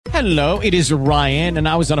Hello, it is Ryan, and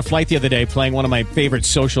I was on a flight the other day playing one of my favorite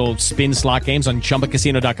social spin slot games on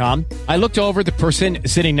ChumbaCasino.com. I looked over at the person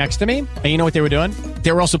sitting next to me, and you know what they were doing?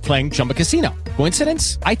 They were also playing Chumba Casino.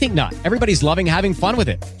 Coincidence? I think not. Everybody's loving having fun with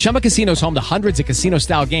it. Chumba Casino is home to hundreds of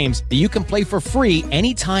casino-style games that you can play for free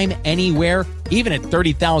anytime, anywhere, even at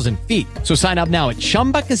 30,000 feet. So sign up now at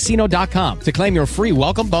ChumbaCasino.com to claim your free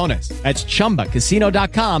welcome bonus. That's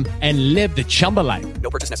ChumbaCasino.com and live the Chumba life.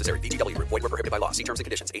 No purchase necessary. VGW. Void were prohibited by law. See terms and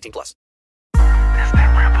conditions. 18+. This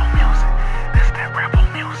that rebel music. This that rebel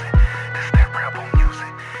music. This that rebel music.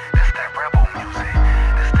 This that rebel music.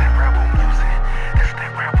 This that rebel music. This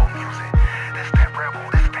that rebel music. This that rebel.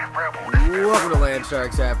 This that rebel. Welcome to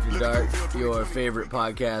Landsharks After Dark, your favorite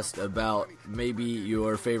podcast about maybe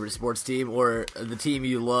your favorite sports team or the team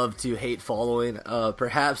you love to hate following.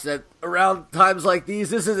 Perhaps at around times like these,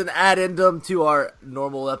 this is an addendum to our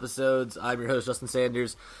normal episodes. I'm your host, Justin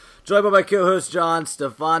Sanders, joined by my co-host, John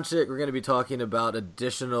Stefanchik. We're going to be talking about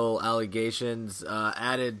additional allegations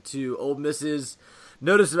added to Ole Miss's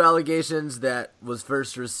notice of allegations that was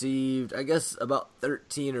first received, I guess, about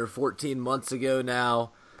 13 or 14 months ago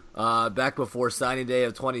now. Back before signing day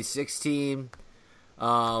of 2016.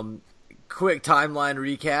 Quick timeline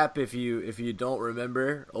recap if you don't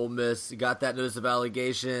remember. Ole Miss got that notice of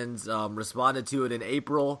allegations, responded to it in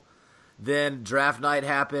April. Then draft night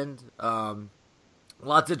happened.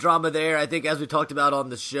 Lots of drama there. I think as we talked about on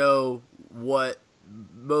the show, what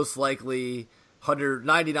most likely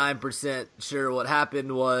 199% sure what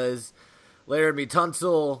happened was Laramie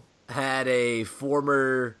Tunsil had a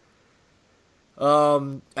former,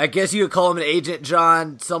 I guess you could call him an agent,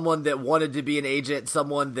 John, someone that wanted to be an agent,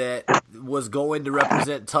 someone that was going to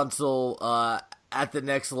represent Tunsil at the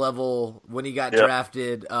next level when he got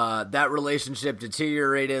drafted. That relationship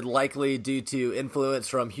deteriorated, likely due to influence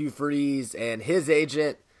from Hugh Freeze and his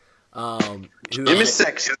agent, Jimmy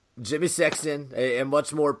Sexton, a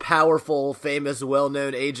much more powerful, famous,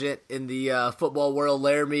 well-known agent in the football world.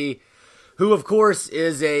 Laramie, who of course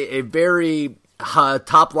is a very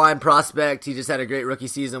top-line prospect. He just had a great rookie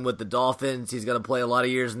season with the Dolphins. He's going to play a lot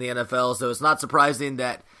of years in the NFL, so it's not surprising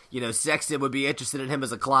that, Sexton would be interested in him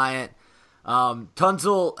as a client.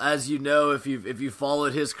 Tunsil, as you know, if you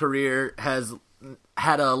followed his career, has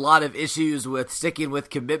had a lot of issues with sticking with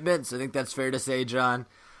commitments. I think that's fair to say, John.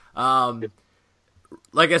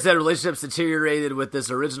 Like I said, relationships deteriorated with this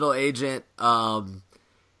original agent.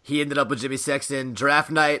 He ended up with Jimmy Sexton. Draft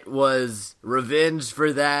night was revenge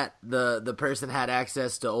for that. The person had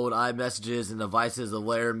access to old iMessages and devices of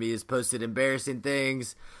Laramie's, posted embarrassing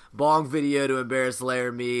things, bong video to embarrass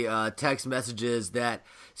Laramie, text messages that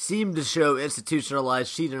seemed to show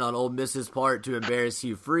institutionalized cheating on Ole Miss's part to embarrass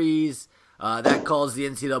Hugh Freeze. That caused the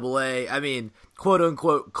NCAA, quote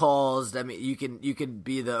unquote caused. You can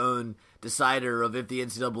be the own decider of if the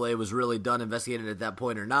NCAA was really done investigating at that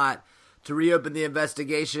point or not, to reopen the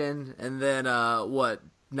investigation. And then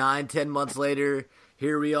 9-10 months later,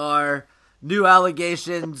 here we are, new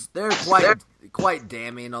allegations. They're quite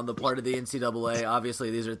damning on the part of the NCAA.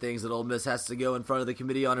 Obviously, these are things that Ole Miss has to go in front of the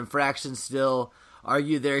Committee on Infractions still,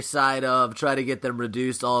 argue their side of, try to get them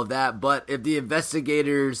reduced, all of that. But if the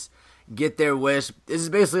investigators get their wish, this is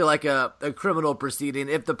basically like a criminal proceeding.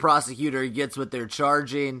 If the prosecutor gets what they're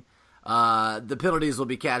charging, the penalties will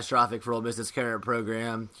be catastrophic for Ole Miss's current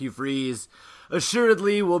program. Hugh Freeze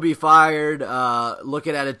assuredly will be fired.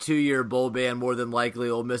 Looking at a 2-year bowl ban, more than likely.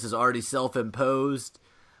 Ole Miss is already self-imposed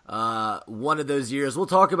one of those years. We'll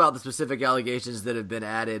talk about the specific allegations that have been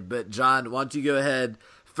added. But John, why don't you go ahead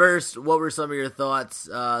first? What were some of your thoughts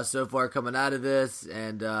so far coming out of this?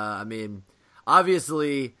 And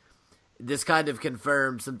obviously, this kind of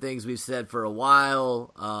confirms some things we've said for a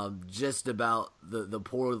while, just about the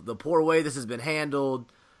poor way this has been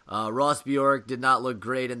handled. Ross Bjork did not look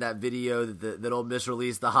great in that video that Ole Miss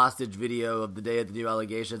released, the hostage video of the day of the new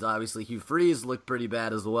allegations. Obviously, Hugh Freeze looked pretty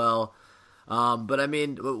bad as well. But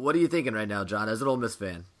what are you thinking right now, John, as an Ole Miss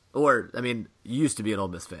fan? Or, used to be an Ole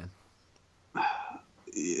Miss fan.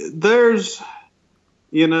 There's,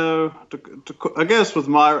 I guess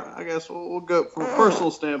we'll go from a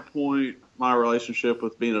personal standpoint, my relationship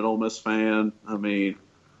with being an Ole Miss fan.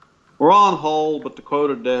 We're on hold, but to quote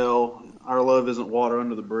Adele, our love isn't water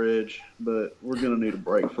under the bridge, but we're going to need a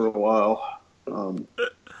break for a while.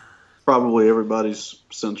 Probably everybody's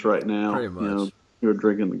sense right now. Pretty much. You're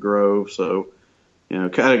drinking the Grove, so, I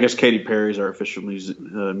guess Katy Perry's our official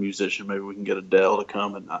musician. Maybe we can get Adele to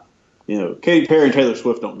come and Katy Perry and Taylor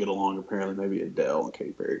Swift don't get along, apparently. Maybe Adele and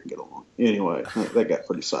Katy Perry can get along. Anyway, that got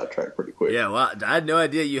pretty sidetracked pretty quick. Yeah, well, I had no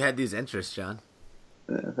idea you had these interests, John.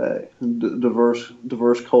 Hey, diverse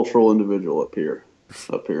cultural individual up here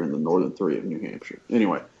in the northern three of New Hampshire.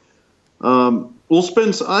 Anyway, We'll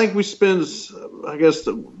spend. I think we spend. I guess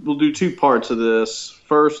we'll do two parts of this.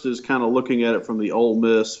 First is kind of looking at it from the Ole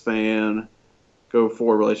Miss fan go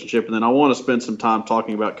forward relationship, and then I want to spend some time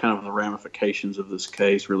talking about kind of the ramifications of this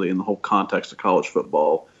case, really in the whole context of college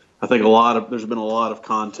football. I think there's been a lot of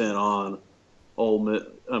content on Ole Miss.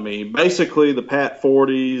 I mean, basically the Pat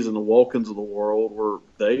Forties and the Wolkins of the world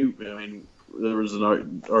there was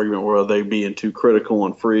an argument where they being too critical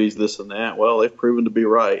on Freeze, this and that. Well, they've proven to be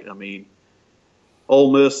right. I mean,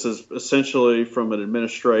 Ole Miss is essentially, from an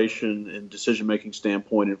administration and decision-making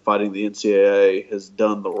standpoint in fighting the NCAA, has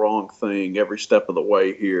done the wrong thing every step of the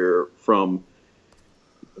way here. From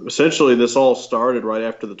essentially, this all started right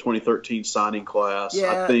after the 2013 signing class.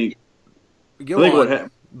 Yeah, I think what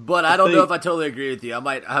happened. But I don't know if I totally agree with you. I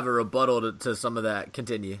might have a rebuttal to some of that.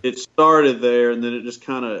 Continue. It started there, and then it just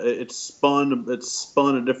kind of it spun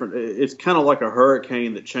a different. It's kind of like a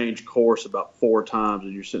hurricane that changed course about 4 times,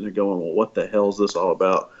 and you're sitting there going, "Well, what the hell is this all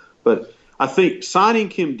about?" But I think signing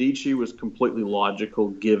Kim Dichie was completely logical,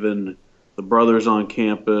 given the brothers on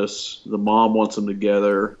campus. The mom wants them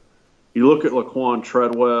together. You look at Laquan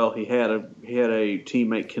Treadwell. He had a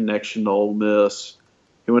teammate connection to Ole Miss.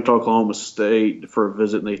 He went to Oklahoma State for a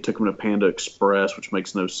visit, and they took him to Panda Express, which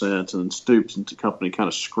makes no sense. And then Stoops and company kind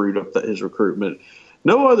of screwed up his recruitment.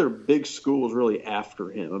 No other big school was really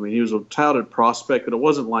after him. I mean, he was a touted prospect, but it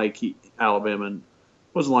wasn't like it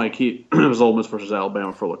was Ole Miss versus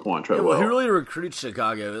Alabama for Laquan Treadwell. Yeah, well, who really recruits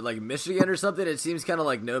Chicago? Like Michigan or something? It seems kind of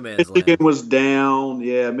like no man's land. Michigan was down.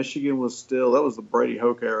 Yeah, Michigan was still. That was the Brady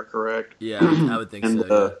Hoke era, correct? Yeah, I would think so.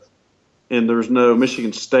 Yeah. And there's no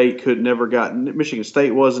Michigan State Michigan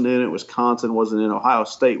State wasn't in it. Wisconsin wasn't in it. Ohio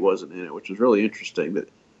State wasn't in it, which was really interesting. But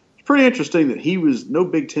it's pretty interesting that no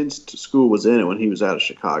Big Ten school was in it when he was out of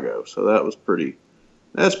Chicago. So that's pretty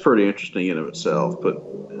interesting in of itself. But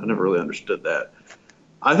I never really understood that.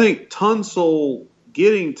 I think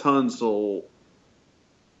getting Tunsil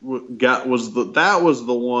was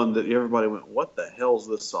the one that everybody went, "What the hell's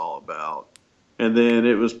this all about?" And then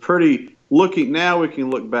it was pretty. Now we can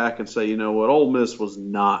look back and say, you know what, Ole Miss was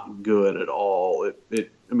not good at all.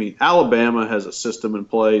 Alabama has a system in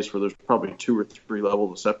place where there's probably 2 or 3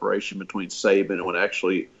 levels of separation between Saban and what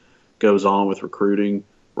actually goes on with recruiting.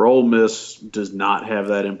 Where Ole Miss does not have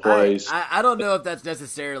that in place. I don't know if that's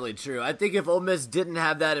necessarily true. I think if Ole Miss didn't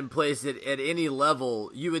have that in place at any level,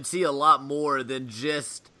 you would see a lot more than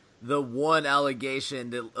just the one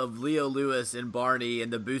allegation of Leo Lewis and Barney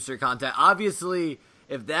and the booster contact. Obviously,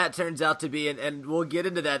 if that turns out to be, and we'll get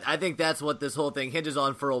into that, I think that's what this whole thing hinges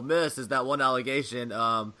on for Ole Miss, is that one allegation.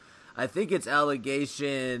 I think it's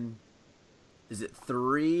allegation, is it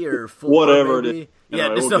 3 or 4? Whatever maybe? it is.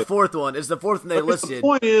 Yeah, it's the 4th one. It's the 4th one they listed. The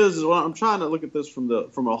point is I'm trying to look at this from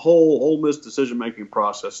a whole Ole Miss decision-making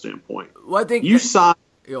process standpoint. Well, I think you signed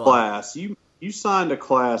a class. You signed a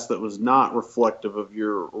class that was not reflective of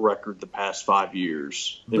your record the past 5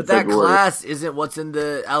 years. But that class isn't what's in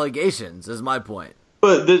the allegations, is my point.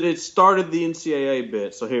 But it started the NCAA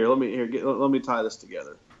bit. So let me tie this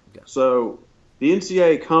together. Okay. So the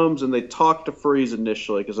NCAA comes and they talk to Freeze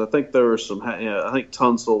initially, because I think there were I think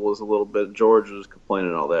Tunsil was a little bit, George was complaining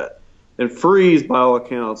and all that. And Freeze, by all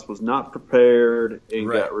accounts, was not prepared and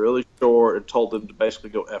got really short and told them to basically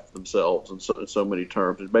go F themselves in so many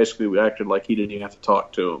terms. And basically acted like he didn't even have to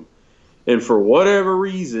talk to them. And for whatever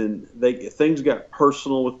reason, things got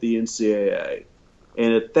personal with the NCAA.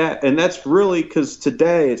 And that's really because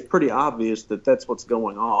today it's pretty obvious that that's what's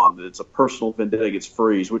going on. That it's a personal vendetta against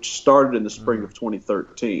Freeze, which started in the spring of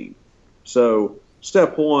 2013. So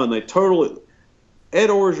step one, Ed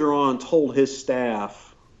Orgeron told his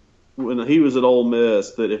staff when he was at Ole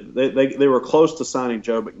Miss that if they were close to signing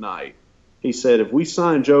Joe McKnight. He said, if we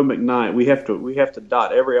sign Joe McKnight, we have to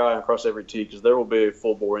dot every I and cross every T, because there will be a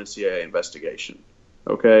full-bore NCAA investigation.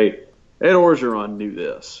 Okay? Ed Orgeron knew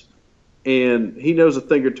this. And he knows a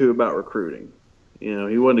thing or two about recruiting. You know,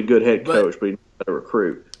 he wasn't a good head coach, but he knew how to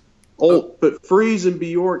recruit. But Freeze and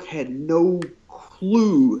Bjork had no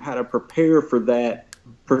clue how to prepare for that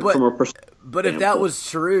from a perspective. But if that was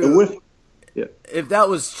true, if that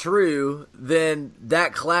was true, then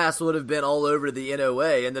that class would have been all over the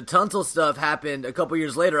NOA. And the Tunsil stuff happened a couple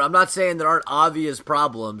years later. I'm not saying there aren't obvious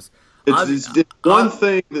problems. It's one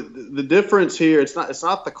thing. The difference here, it's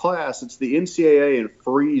not the class. It's the NCAA and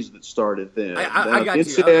Freeze that started then. I got the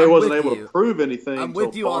NCAA wasn't able to prove anything. I'm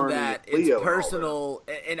with you on that. It's personal,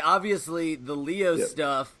 and obviously the Leo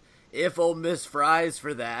stuff. If Ole Miss fries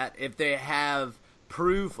for that, if they have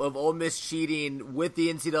proof of Ole Miss cheating with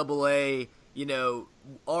the NCAA,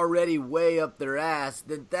 already way up their ass,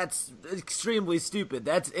 then that's extremely stupid.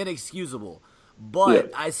 That's inexcusable.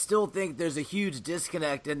 But I still think there's a huge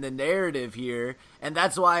disconnect in the narrative here, and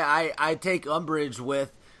that's why I take umbrage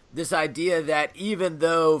with this idea that even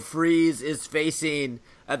though Freeze is facing,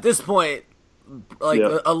 at this point,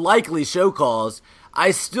 a likely show cause,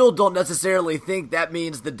 I still don't necessarily think that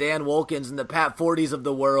means the Dan Wolkins and the Pat Forties of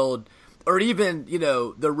the world, or even,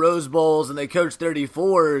 the Rose Bowls and the Coach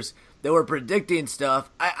 34s that were predicting stuff.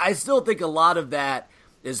 I still think a lot of that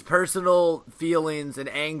is personal feelings and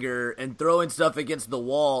anger and throwing stuff against the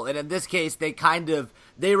wall. And in this case,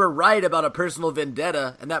 they were right about a personal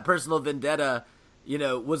vendetta, and that personal vendetta,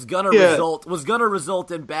 was gonna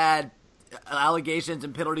result in bad allegations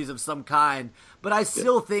and penalties of some kind. But I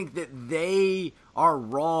still think that they are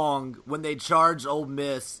wrong when they charge Ole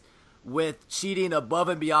Miss with cheating above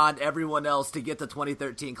and beyond everyone else to get the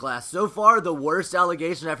 2013 class. So far, the worst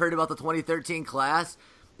allegation I've heard about the 2013 class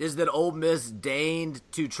is that Ole Miss deigned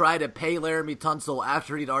to try to pay Laramie Tunsil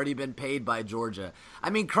after he'd already been paid by Georgia. I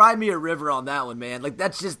mean, cry me a river on that one, man. Like,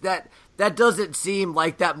 that's just that doesn't seem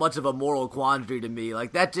like that much of a moral quandary to me.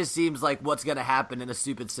 Like, that just seems like what's going to happen in a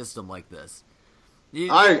stupid system like this.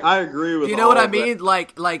 I agree with. You know what I mean?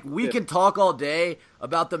 Like we can talk all day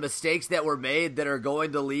about the mistakes that were made that are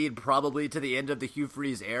going to lead probably to the end of the Hugh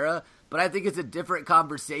Freeze era, but I think it's a different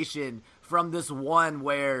conversation from this one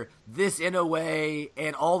where this NOA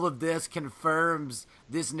and all of this confirms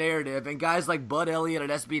this narrative, and guys like Bud Elliott at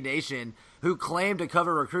SB Nation who claim to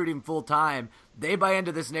cover recruiting full time, they buy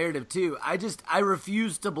into this narrative too. I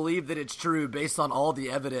refuse to believe that it's true based on all the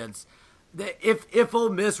evidence. That if Ole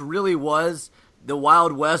Miss really was the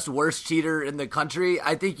Wild West worst cheater in the country,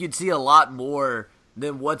 I think you'd see a lot more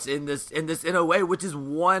than what's in this NOA, which is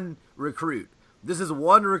one recruit. This is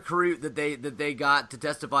one recruit that they got to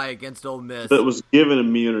testify against Ole Miss that was given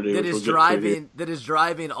immunity. That is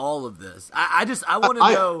driving all of this. I want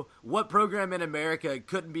to know what program in America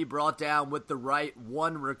couldn't be brought down with the right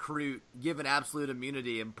one recruit given absolute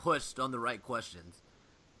immunity and pushed on the right questions.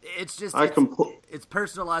 It's just it's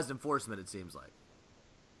personalized enforcement. It seems like.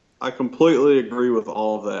 I completely agree with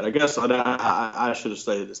all of that. I guess I should have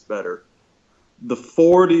stated this better. The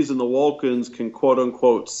 40s and the Wolkins can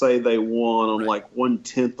quote-unquote say they won on like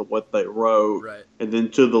 1/10 of what they wrote. Right. And then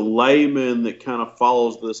to the layman that kind of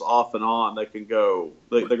follows this off and on, they can go,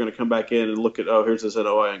 they're going to come back in and look at, here's this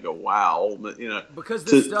NOA and go, wow. Because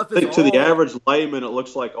this stuff is to the average layman, it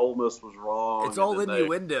looks like Ole Miss was wrong. It's all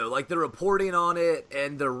innuendo. Like the reporting on it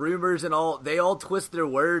and the rumors and all, they all twist their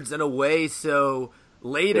words in a way so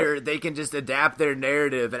later, they can just adapt their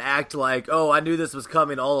narrative and act like, I knew this was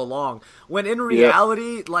coming all along. When in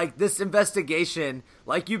reality, like this investigation,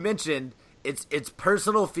 like you mentioned, it's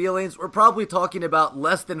personal feelings. We're probably talking about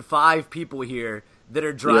less than 5 people here that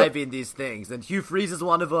are driving these things. And Hugh Freeze is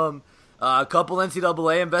one of them. A couple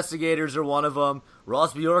NCAA investigators are one of them.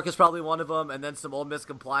 Ross Bjork is probably one of them. And then some Ole Miss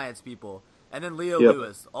compliance people. And then Leo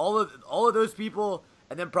Lewis. All of those people.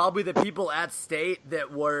 And then probably the people at State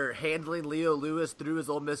that were handling Leo Lewis through his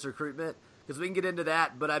Ole Miss recruitment. Because we can get into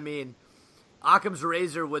that. But, I mean, Occam's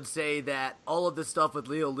razor would say that all of this stuff with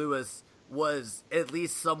Leo Lewis was at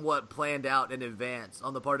least somewhat planned out in advance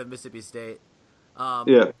on the part of Mississippi State.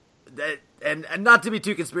 And not to be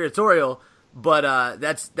too conspiratorial, but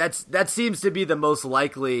that seems to be the most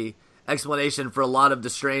likely explanation for a lot of the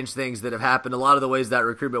strange things that have happened, a lot of the ways that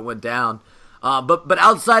recruitment went down. But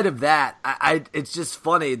outside of that, it's just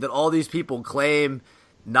funny that all these people claim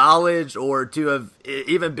knowledge or to have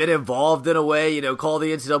even been involved in a way, call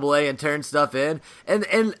the NCAA and turn stuff in.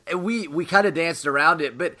 And we kind of danced around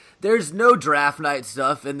it, but there's no draft night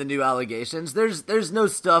stuff in the new allegations. There's no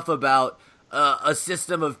stuff about a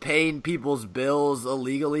system of paying people's bills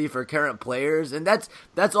illegally for current players. And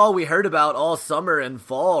that's all we heard about all summer and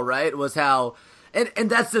fall, right? Was how,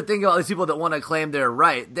 and that's the thing about these people that want to claim they're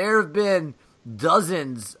right. There have been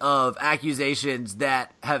dozens of accusations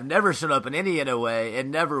that have never shown up in any NOA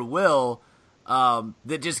and never will,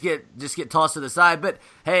 that just get tossed to the side. But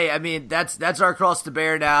hey, I mean, that's our cross to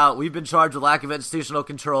bear now. We've been charged with lack of institutional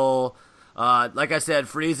control. Like I said,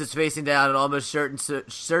 Freeze is facing down at almost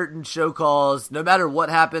certain show calls. No matter what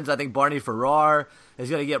happens, I think Barney Farrar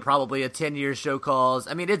is going to get probably a 10-year show calls.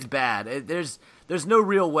 I mean, it's bad. There's no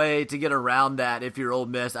real way to get around that if you're Ole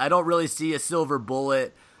Miss. I don't really see a silver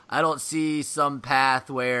bullet. I don't see some path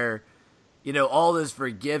where, all is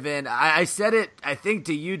forgiven. I said it, I think,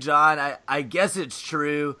 to you, John. I guess it's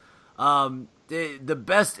true. The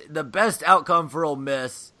best outcome for Ole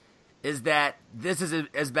Miss is that this is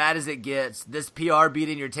as bad as it gets. This PR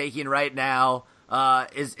beating you're taking right now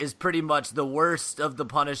is pretty much the worst of the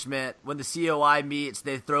punishment. When the COI meets,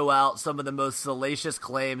 they throw out some of the most salacious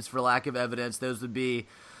claims for lack of evidence. Those would be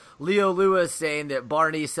Leo Lewis saying that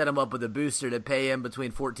Barney set him up with a booster to pay him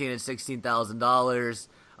between $14,000 and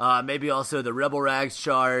 $16,000. Maybe also the Rebel Rags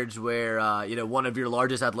charge, where one of your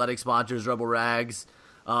largest athletic sponsors, Rebel Rags,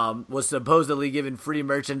 was supposedly giving free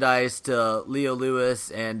merchandise to Leo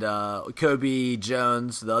Lewis and Kobe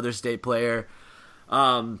Jones, the other state player.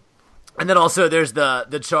 And then also there's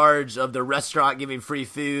the charge of the restaurant giving free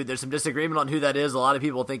food. There's some disagreement on who that is. A lot of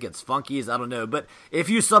people think it's Funky's. I don't know. But if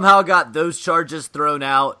you somehow got those charges thrown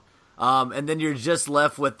out, and then you're just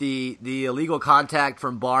left with the illegal contact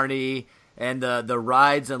from Barney and the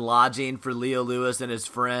rides and lodging for Leo Lewis and his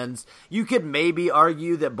friends, you could maybe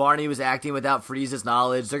argue that Barney was acting without Freeze's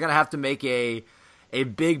knowledge. They're going to have to make a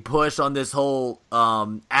big push on this whole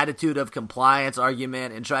attitude of compliance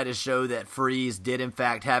argument and try to show that Freeze did in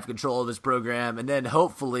fact have control of his program, and then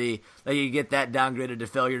hopefully they can get that downgraded to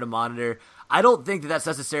failure to monitor. I don't think that that's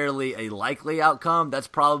necessarily a likely outcome. That's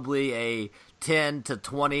probably a 10 to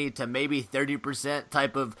 20 to maybe 30%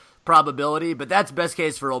 type of probability, but that's best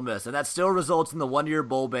case for Ole Miss, and that still results in the 1-year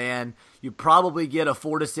bowl ban. You probably get a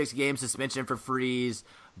 4 to 6 game suspension for Freeze.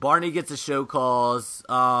 Barney gets a show cause,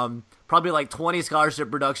 probably like 20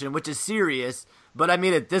 scholarship reduction, which is serious. But I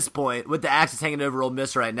mean, at this point, with the axis hanging over Ole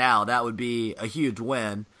Miss right now, that would be a huge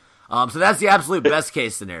win. So that's the absolute best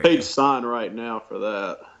case scenario. They'd sign right now for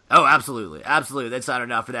that. Oh, absolutely. Absolutely. They'd sign right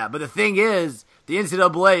now for that. But the thing is, the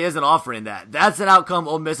NCAA isn't offering that. That's an outcome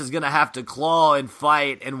Ole Miss is going to have to claw and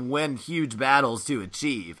fight and win huge battles to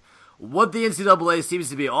achieve. What the NCAA seems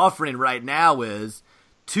to be offering right now is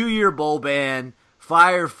 2-year bowl ban,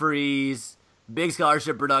 fire Freeze, big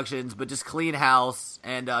scholarship reductions, but just clean house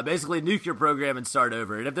and basically nuke your program and start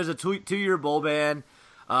over. And if there's a 2-year bowl ban,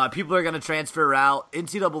 people are going to transfer out.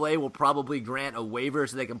 NCAA will probably grant a waiver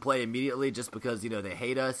so they can play immediately just because, they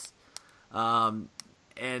hate us. And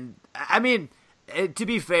I mean, to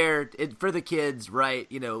be fair, for the kids, right,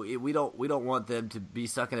 we don't want them to be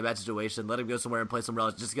stuck in a bad situation. Let them go somewhere and play somewhere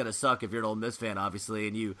else. It's just going to suck if you're an Ole Miss fan, obviously,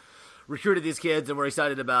 and you recruited these kids and we're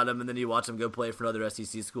excited about them, and then you watch them go play for another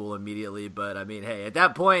SEC school immediately. But I mean, hey, at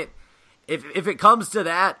that point, if it comes to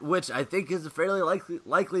that, which I think is a fairly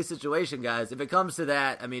likely situation, guys, if it comes to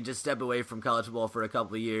that, I mean, just step away from college football for a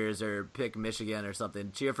couple of years or pick Michigan or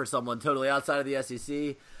something. Cheer for someone totally outside of the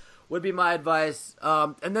SEC would be my advice.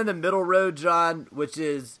 And then the middle road, John, which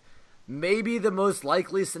is maybe the most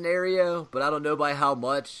likely scenario, but I don't know by how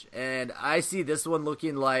much. And I see this one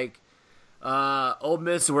looking like Ole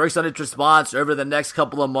Miss works on its response over the next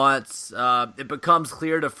couple of months. It becomes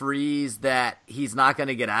clear to Freeze that he's not going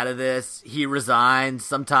to get out of this. He resigns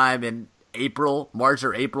sometime in March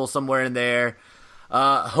or April, somewhere in there.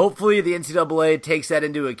 Hopefully the NCAA takes that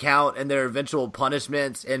into account in their eventual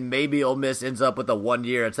punishments, and maybe Ole Miss ends up with a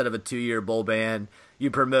 1-year instead of a 2-year bowl ban. You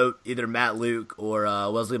promote either Matt Luke or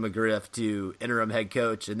Wesley McGriff to interim head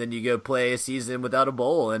coach, and then you go play a season without a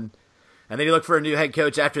bowl, and then you look for a new head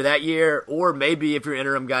coach after that year, or maybe if your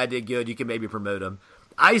interim guy did good, you can maybe promote him.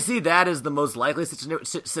 I see that as the most likely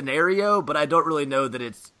scenario, but I don't really know that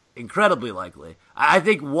it's incredibly likely. I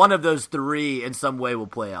think one of those three in some way will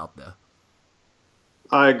play out, though.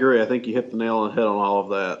 I agree. I think you hit the nail on the head on all of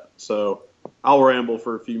that. So I'll ramble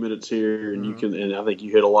for a few minutes here, and and I think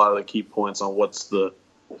you hit a lot of the key points on what's the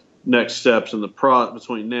next steps in the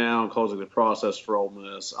between now and closing the process for Ole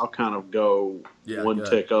Miss. I'll kind of go one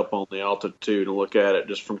tick up on the altitude and look at it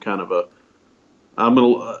just from kind of a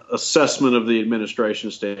assessment of the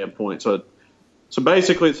administration standpoint. So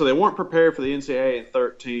basically, they weren't prepared for the NCAA in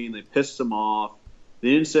 2013. They pissed them off.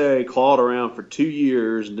 The NCAA clawed around for 2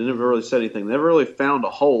 years and didn't really say anything. They never really found a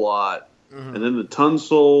whole lot. And then the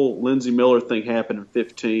Tunsil, Lindsey Miller thing happened in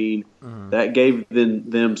 2015. That gave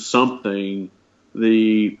them something.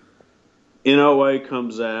 The NOA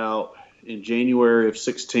comes out in January of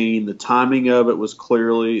 2016. The timing of it was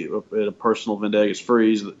clearly at a personal vendetta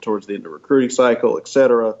Freeze towards the end of the recruiting cycle, et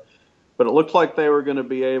cetera. But it looked like they were going to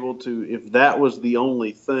be able to, if that was the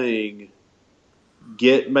only thing,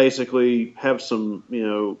 have some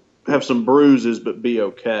bruises but be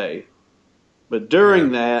okay. But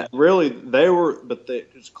during that, really,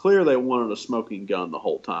 it's clear they wanted a smoking gun the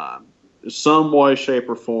whole time. In some way, shape,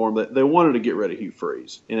 or form, that they wanted to get rid of Hugh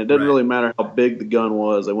Freeze. And it doesn't really matter how big the gun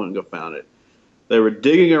was, they wouldn't go found it. They were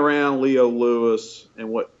digging around Leo Lewis, and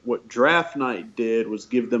what draft night did was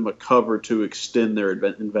give them a cover to extend their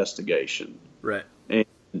investigation. Right.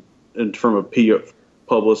 And from a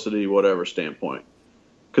publicity, whatever standpoint.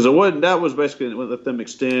 Because that was basically, let them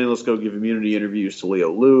extend, let's go give immunity interviews to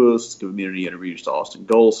Leo Lewis, let's give immunity interviews to Austin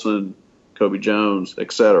Golson, Kobe Jones,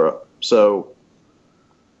 etc. So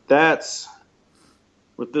that's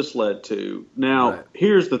what this led to. Now,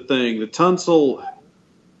 here's the thing. The Tunsil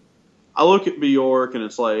I look at Bjork, and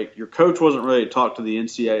it's like your coach wasn't ready to talk to the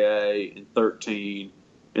NCAA in 13,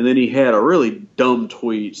 and then he had a really dumb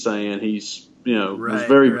tweet saying he's, it was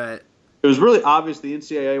very. Right. It was really obvious the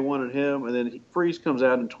NCAA wanted him, and then Freeze comes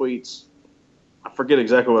out and tweets. I forget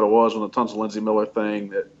exactly what it was on the Tunsil Lindsey Miller thing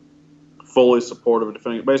that fully supportive of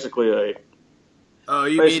defending. Basically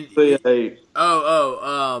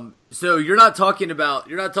so you're not talking about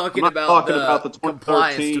I'm not talking about the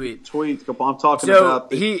 2013 tweet. I'm talking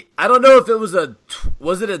about I don't know if it was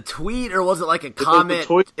was it a tweet or was it like a comment?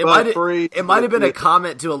 It might have been a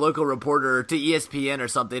comment to a local reporter or to ESPN or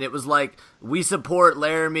something. It was like, we support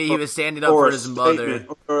Laramie. He was standing up for his mother.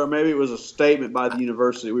 Or maybe it was a statement by the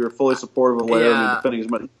university. We were fully supportive of Laramie defending his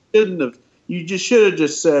mother. You just should have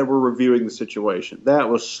just said we're reviewing the situation. That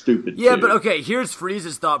was stupid. Yeah, too. but okay, here's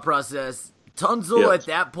Freeze's thought process. Tunsil at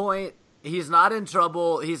that point, he's not in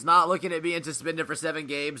trouble. He's not looking at being suspended for 7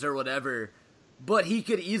 games or whatever. But he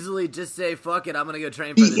could easily just say, fuck it, I'm going to go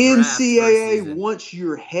train for the draft. The NCAA wants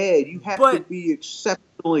your head. You have to be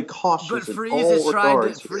exceptionally cautious. But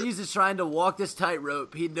Freeze is trying to walk this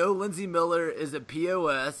tightrope. He knows Lindsey Miller is a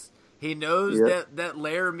POS. He knows that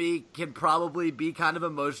Laramie can probably be kind of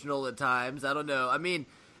emotional at times. I don't know. I mean,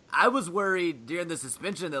 I was worried during the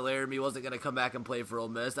suspension that Laramie wasn't going to come back and play for Ole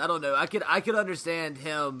Miss. I don't know. I could understand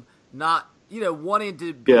him not, wanting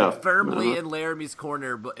to be firmly in Laramie's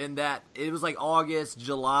corner, but in that it was like August,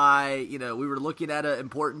 July. We were looking at an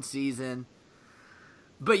important season.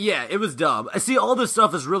 But yeah, it was dumb. I see all this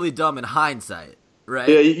stuff is really dumb in hindsight. Right.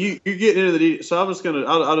 Yeah, you get into the details. So I'm just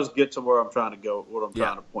I'll just get to where I'm trying to go. What I'm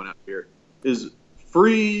trying to point out here is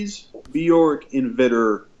Freeze, Bjork, and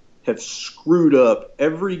Vitter have screwed up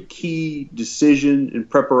every key decision and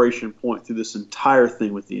preparation point through this entire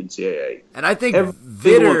thing with the NCAA. And I think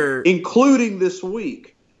Vitter, including this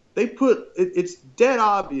week, they put it's dead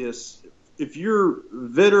obvious if you're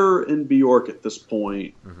Vitter and Bjork at this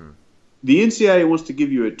point. Mm-hmm. The NCAA wants to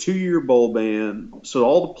give you a 2-year bowl ban so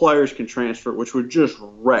all the players can transfer, which would just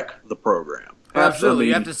wreck the program. Absolutely.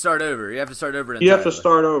 You have to start over. You have to start over.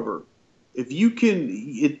 If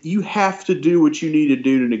you have to do what you need to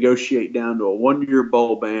do to negotiate down to a 1-year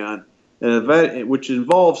bowl ban, which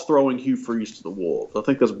involves throwing Hugh Freeze to the wolves. I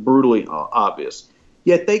think that's brutally obvious.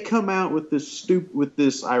 Yet they come out with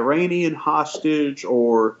this Iranian hostage,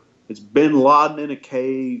 or it's Bin Laden in a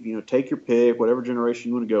cave, take your pick, whatever generation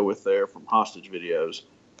you want to go with there from hostage videos.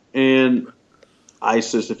 And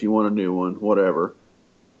ISIS, if you want a new one, whatever.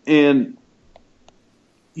 And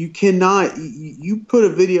you cannot, you put a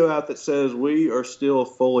video out that says we are still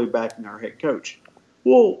fully backing our head coach.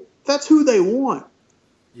 Well, that's who they want.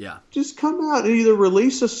 Yeah. Just come out and either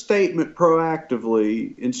release a statement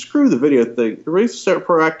proactively and screw the video thing. Release a statement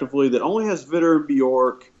proactively that only has Vitter and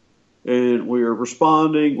Bjork, and we are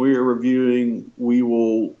responding, we are reviewing, we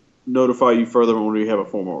will notify you further when we have a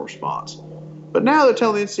formal response. But now they're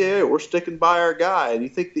telling the NCAA we're sticking by our guy, and you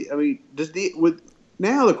think I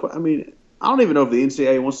don't even know if the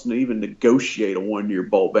NCAA wants to even negotiate a 1-year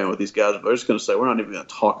bowl ban with these guys. But they're just going to say we're not even going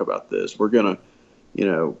to talk about this. We're going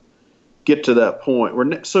to, get to that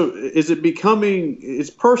point. So is it becoming? It's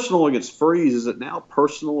personal against Freeze. Is it now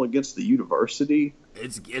personal against the university?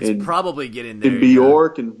 It's probably getting there. And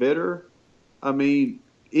Bjork and Vitter. I mean,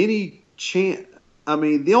 any chance? I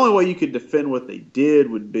mean, the only way you could defend what they did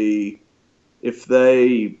would be if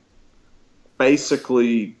they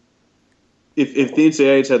basically, if the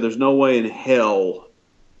NCAA said there's no way in hell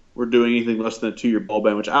we're doing anything less than a 2-year bowl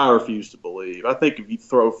ban, which I refuse to believe. I think if you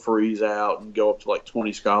throw Freeze out and go up to like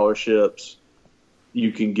 20 scholarships,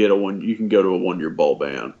 you can go to a 1-year bowl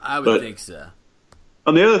ban. I would think so.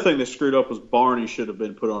 And the other thing that screwed up was Barney should have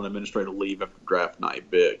been put on administrative leave after draft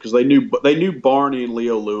night bid, because they knew Barney and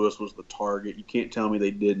Leo Lewis was the target. You can't tell me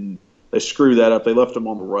they didn't. They screwed that up. They left him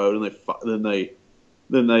on the road, and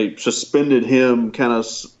then they suspended him kind of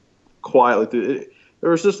quietly. There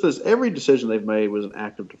was just this. Every decision they've made was an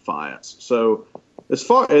act of defiance. So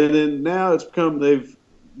and then now it's become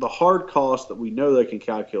the hard cost that we know they can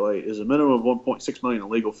calculate is a minimum of $1.6 million in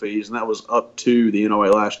legal fees, and that was up to the NOA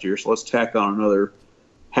last year. So let's tack on another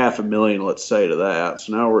 $500,000, let's say, to that.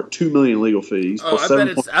 So now we're at $2 million in legal fees. Oh,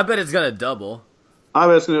 I bet it's gonna double. My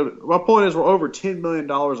point is we're over $10 million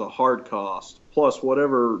of hard cost plus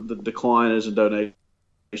whatever the decline is in donations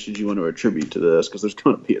you want to attribute to this, because there's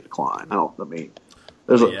going to be a decline.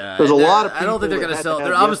 There's a lot of people. I don't think they're going to sell.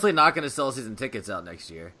 They're obviously not going to sell season tickets out next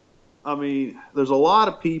year. I mean, there's a lot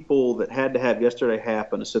of people that had to have yesterday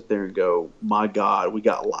happen to sit there and go, "My God, we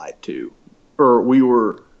got lied to," or we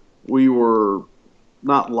were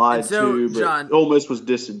not lied to, but John, Ole Miss was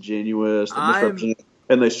disingenuous. And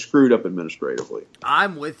and they screwed up administratively.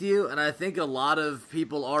 I'm with you, and I think a lot of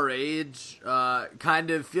people our age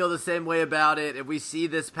kind of feel the same way about it, and we see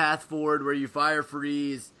this path forward where you fire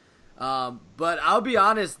Freeze. But I'll be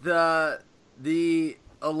honest, the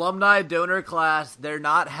alumni donor class, they're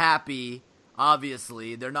not happy,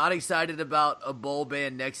 obviously. They're not excited about a bowl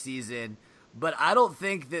ban next season, but I don't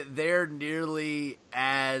think that they're nearly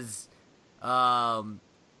as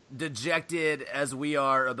dejected as we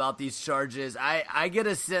are about these charges. I get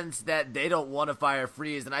a sense that they don't want to fire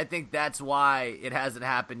Freeze, and I think that's why it hasn't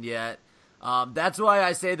happened yet. That's why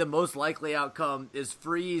I say the most likely outcome is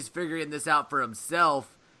Freeze figuring this out for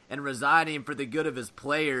himself and resigning for the good of his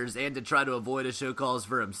players and to try to avoid a show cause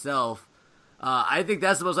for himself. I think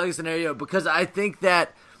that's the most likely scenario because I think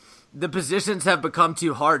that the positions have become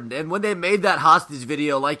too hardened. And when they made that hostage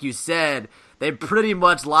video, like you said, they pretty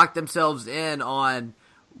much locked themselves in on,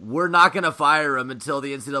 we're not going to fire him until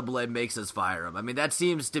the NCAA makes us fire him. I mean, that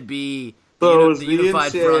seems to be the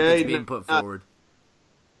unified front that's being put forward.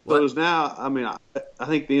 So is now, I mean, I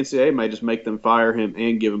think the NCAA may just make them fire him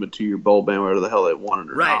and give him a 2-year bowl ban, whether the hell they wanted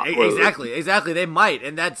or not. Right, exactly. They might,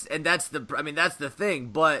 and that's the thing.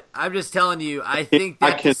 But I'm just telling you, I think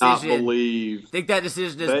that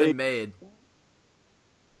decision has been made.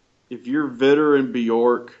 If you're Vitter and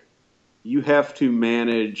Bjork, you have to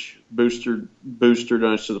manage booster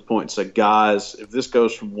donuts to the point and say, guys, if this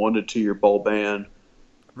goes from 1 to 2-year bowl ban,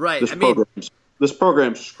 right? This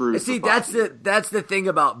program's screwed. See, that's the thing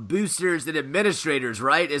about boosters and administrators,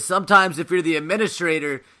 right? Is sometimes if you're the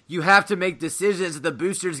administrator, you have to make decisions that the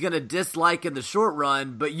booster's going to dislike in the short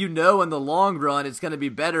run, but in the long run it's going to be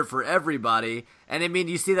better for everybody. And I mean,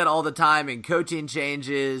 you see that all the time in coaching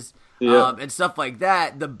changes and stuff like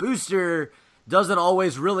that. The booster doesn't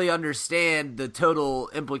always really understand the total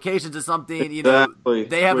implications of something. Exactly.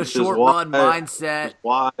 They have a short run mindset.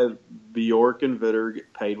 Why Bjork and Vitter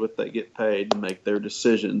get paid what they get paid and make their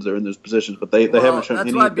decisions. They're in those positions, but they haven't shown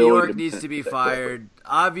any ability. That's why Bjork needs to be fired.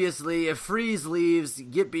 Obviously, if Freeze leaves,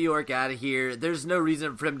 get Bjork out of here. There's no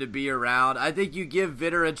reason for him to be around. I think you give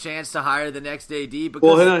Vitter a chance to hire the next AD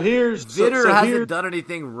because Vitter hasn't done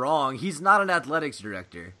anything wrong. He's not an athletics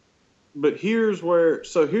director. But here's where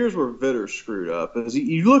Vitter screwed up. As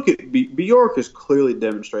you look at Bjork has clearly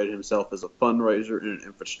demonstrated himself as a fundraiser and an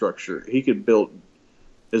infrastructure. He could build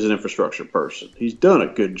as an infrastructure person. He's done a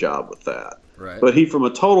good job with that. Right. But he, from a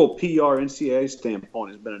total PR NCAA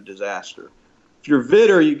standpoint, has been a disaster. If you're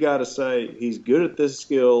Vitter, you got to say he's good at this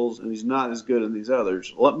skills and he's not as good in these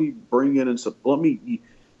others. Let me bring in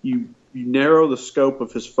you narrow the scope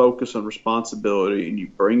of his focus and responsibility, and you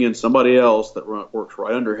bring in somebody else that works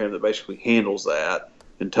right under him that basically handles that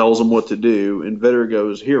and tells him what to do. And Vitter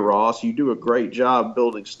goes, here, Ross, you do a great job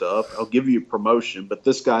building stuff. I'll give you a promotion, but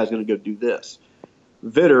this guy's going to go do this.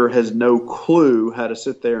 Vitter has no clue how to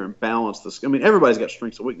sit there and balance this. I mean, everybody's got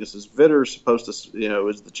strengths and weaknesses. Vitter's supposed to,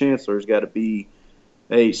 as the chancellor, has got to be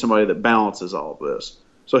somebody that balances all of this.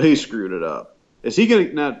 So he screwed it up. Is he going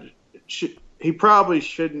to now? He probably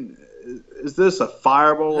shouldn't. Is this a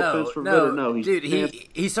fireable offense for Vitter? No,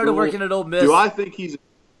 he started working at Ole Miss. Do I think he's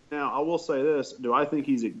now? I will say this: do I think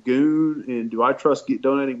he's a goon, and do I trust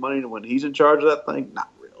donating money when he's in charge of that thing? Not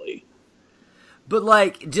really. But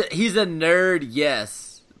he's a nerd.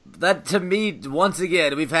 Yes, that to me, once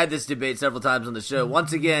again, we've had this debate several times on the show.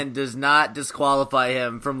 Once again, does not disqualify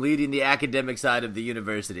him from leading the academic side of the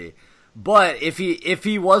university. But if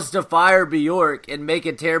he was to fire Bjork and make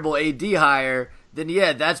a terrible AD hire, then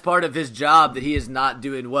yeah, that's part of his job that he is not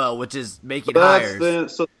doing well, which is making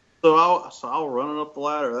hires. So I'll run it up the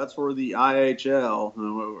ladder. That's where the IHL,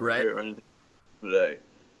 right? Today,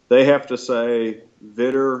 they have to say,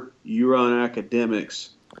 Vitter, you run academics.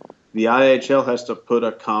 The IHL has to put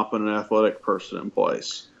a competent athletic person in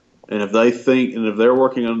place, and if they're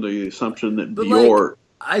working under the assumption that Bjork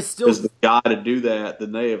is the guy to do that,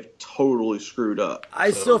 then they have totally screwed up.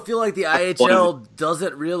 I still feel like the IHL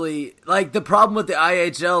doesn't really the problem with the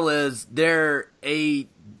IHL is they're a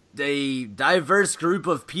diverse group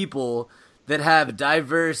of people that have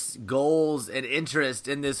diverse goals and interest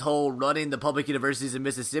in this whole running the public universities in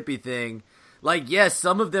Mississippi thing. Yes,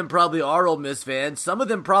 some of them probably are Ole Miss fans. Some of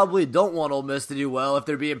them probably don't want Ole Miss to do well, if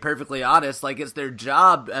they're being perfectly honest. It's their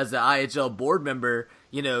job as an IHL board member,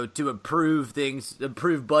 to improve things,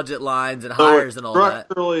 improve budget lines and hires and all that. It's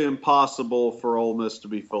structurally impossible for Ole Miss to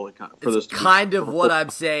be fully for this. Kind of what I'm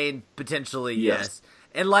saying, potentially, yes.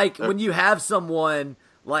 And when you have someone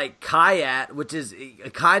like Kayat, which is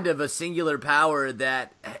a kind of a singular power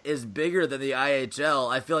that is bigger than the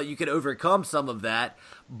IHL, I feel like you can overcome some of that.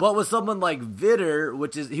 But with someone like Vitter,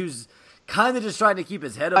 who's kind of just trying to keep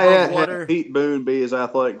his head I above had water. Pete Boone be his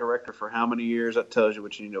athletic director for how many years? That tells you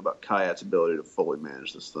what you need to know about Kayat's ability to fully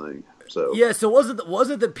manage this thing. So Yeah, so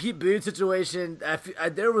wasn't the Pete Boone situation?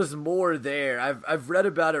 There was more there. I've read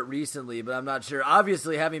about it recently, but I'm not sure.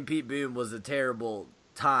 Obviously, having Pete Boone was a terrible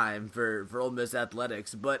time for Ole Miss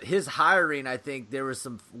athletics, but his hiring, I think there was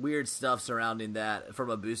some weird stuff surrounding that from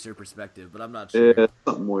a booster perspective, but I'm not sure. yeah,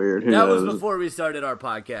 something weird. Who That knows? was before we started our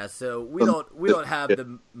podcast, so we don't have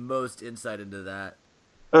the most insight into that.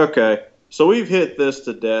 Okay, so we've hit this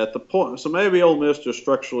to death. The point. So maybe Ole Miss just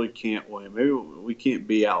structurally can't win. Maybe we can't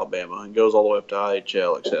beat Alabama and goes all the way up to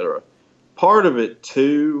IHL, etc. Part of it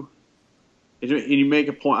too, and you make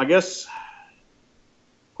a point. I guess.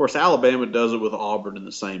 Of course, Alabama does it with Auburn in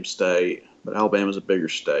the same state, but Alabama's a bigger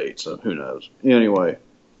state, so who knows? Anyway,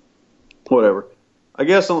 whatever. I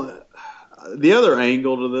guess on the other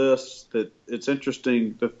angle to this that it's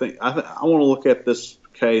interesting to think. I want to look at this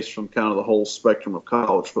case from kind of the whole spectrum of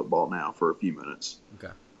college football now for a few minutes.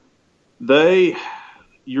 Okay.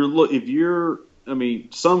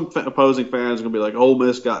 Some opposing fans are going to be like, Ole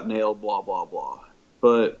Miss got nailed, blah, blah, blah.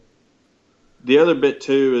 But the other bit,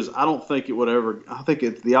 too, is I think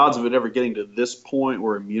the odds of it ever getting to this point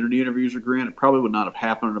where immunity interviews are granted probably would not have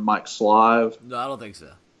happened under Mike Slive. No, I don't think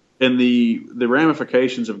so. And the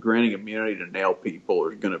ramifications of granting immunity to nail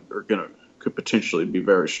people could potentially be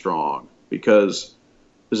very strong because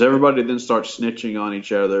everybody then starts snitching on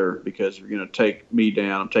each other because you're going to take me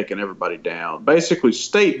down, I'm taking everybody down.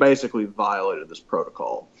 State violated this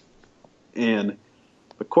protocol. And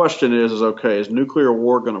the question is okay, is nuclear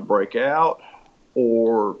war going to break out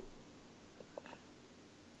or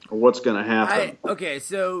what's going to happen?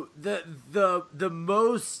 So the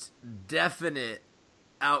most definite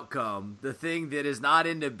outcome, the thing that is not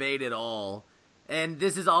in debate at all, and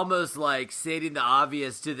this is almost like stating the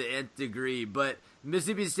obvious to the nth degree, but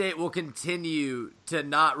Mississippi State will continue to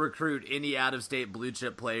not recruit any out-of-state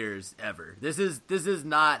blue-chip players ever. This is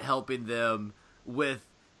not helping them with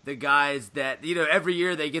the guys that, every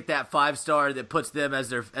year they get that 5-star that puts them as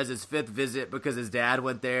his 5th visit because his dad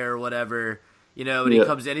went there or whatever, and he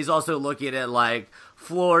comes in. He's also looking at like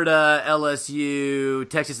Florida, LSU,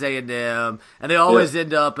 Texas A&M, and they always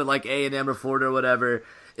end up at like A&M or Florida or whatever.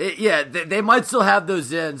 They might still have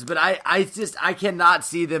those ends, but I cannot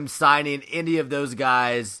see them signing any of those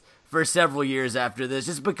guys for several years after this,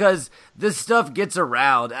 just because this stuff gets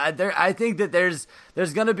around. I think that there's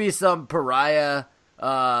going to be some pariah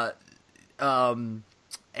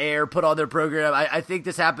air put on their program. I think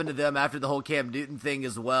this happened to them after the whole Cam Newton thing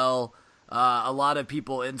as well. A lot of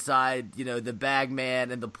people inside, the bag man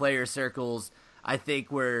and the player circles, I think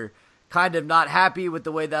were kind of not happy with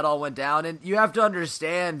the way that all went down. And you have to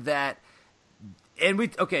understand that,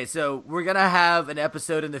 so we're going to have an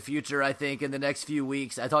episode in the future, I think, in the next few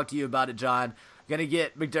weeks. I talked to you about it, John. Going to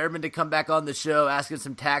get McDermott to come back on the show asking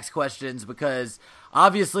some tax questions because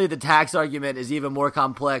obviously the tax argument is even more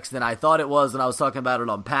complex than I thought it was when I was talking about it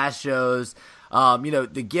on past shows.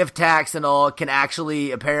 The gift tax and all can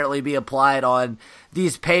actually apparently be applied on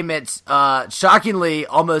these payments, shockingly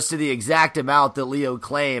almost to the exact amount that Leo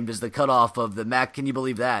claimed is the cutoff of the MAC. Can you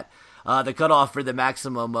believe that? The cutoff for the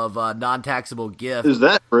maximum of non-taxable gift. Is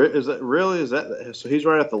that really? So he's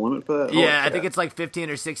right at the limit for that? Yeah, I think it's like 15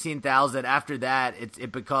 or 16,000. After that,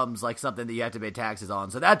 it becomes like something that you have to pay taxes on.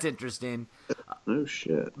 So that's interesting. No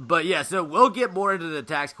shit. But yeah, so we'll get more into the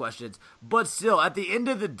tax questions. But still, at the end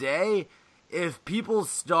of the day, if people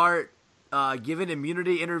start giving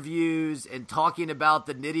immunity interviews and talking about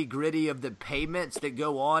the nitty-gritty of the payments that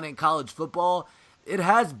go on in college football, it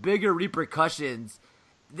has bigger repercussions.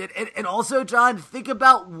 And also, John, think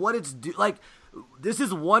about what it's like. This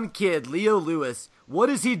is one kid, Leo Lewis. What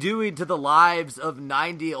is he doing to the lives of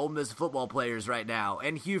 90 Ole Miss football players right now?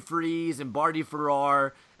 And Hugh Freeze and Barty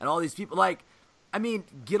Farrar and all these people.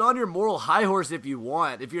 Get on your moral high horse if you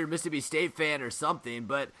want, if you're a Mississippi State fan or something.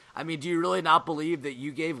 But, do you really not believe that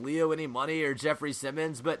you gave Leo any money or Jeffrey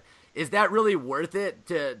Simmons? But is that really worth it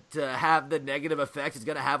to have the negative effects it's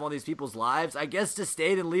going to have on these people's lives? I guess to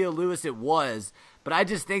State and Leo Lewis it was. But I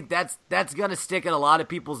just think that's going to stick in a lot of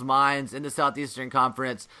people's minds in the Southeastern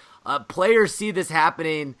Conference. Players see this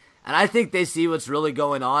happening, and I think they see what's really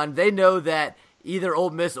going on. They know that either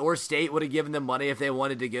Ole Miss or State would have given them money if they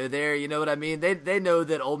wanted to go there. You know what I mean? They know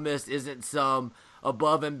that Ole Miss isn't some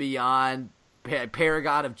above and beyond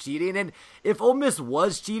paragon of cheating. And if Ole Miss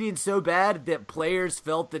was cheating so bad that players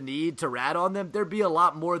felt the need to rat on them, there'd be a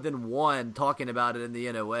lot more than one talking about it in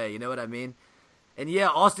the NOA. You know what I mean? And yeah,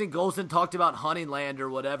 Austin Golson talked about hunting land or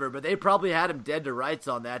whatever, but they probably had him dead to rights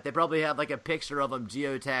on that. They probably had like a picture of him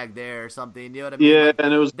geotagged there or something. You know what I mean? Yeah,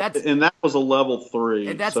 like, and that was a level 3.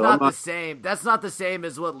 And that's so not the same. That's not the same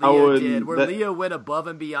as what Leo did, where Leo went above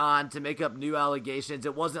and beyond to make up new allegations.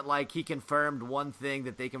 It wasn't like he confirmed one thing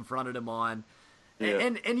that they confronted him on. Yeah.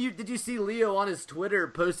 And did you see Leo on his Twitter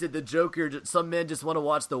posted the Joker, some men just want to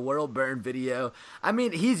watch the world burn video. I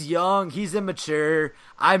mean, he's young, he's immature.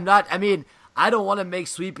 I don't want to make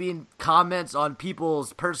sweeping comments on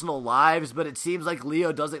people's personal lives, but it seems like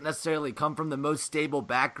Leo doesn't necessarily come from the most stable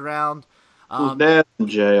background. His dad's in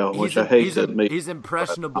jail, which I hate to admit. He's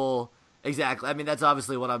impressionable. Exactly. I mean, that's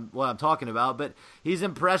obviously what I'm talking about, but he's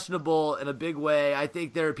impressionable in a big way. I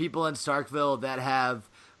think there are people in Starkville that have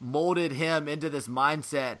molded him into this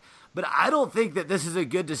mindset, but I don't think that this is a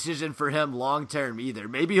good decision for him long term either.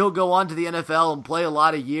 Maybe he'll go on to the NFL and play a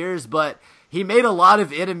lot of years, but he made a lot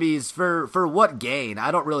of enemies for what gain? I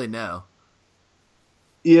don't really know.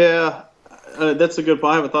 Yeah, that's a good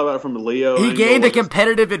point. I haven't thought about it from the Leo. He gained a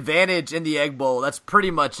competitive advantage in the Egg Bowl. That's pretty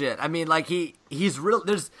much it. I mean, like he's real.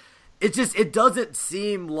 It doesn't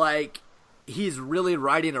seem like he's really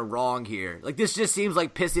righting a wrong here. Like this just seems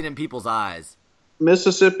like pissing in people's eyes.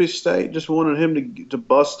 Mississippi State just wanted him to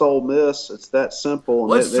bust Ole Miss. It's that simple.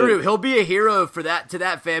 Well, it's true. He'll be a hero to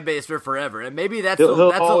that fan base for forever, and maybe that's a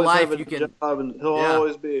life you can. He'll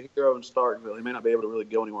always be a hero in Starkville. He may not be able to really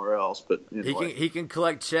go anywhere else, but anyway. he can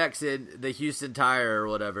collect checks in the Houston Tire or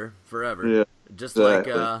whatever forever. Yeah, just like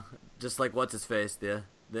what's his face, the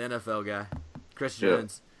NFL guy, Chris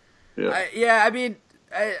Jones. Yeah, I mean,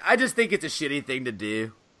 I just think it's a shitty thing to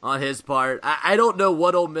do on his part. I don't know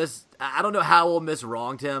what Ole Miss. I don't know how Ole Miss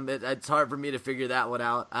wronged him. It's hard for me to figure that one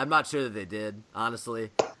out. I'm not sure that they did, honestly.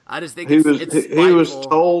 I just think it's spiteful. He was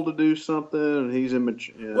told to do something, and he's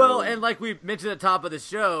immature. You know. Well, and like we mentioned at the top of the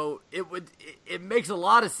show, it makes a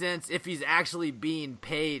lot of sense if he's actually being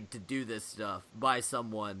paid to do this stuff by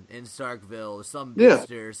someone in Starkville or some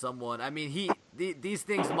minister or someone. I mean, these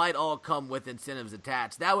things might all come with incentives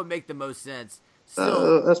attached. That would make the most sense.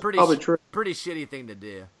 Still, that's probably true. Pretty shitty thing to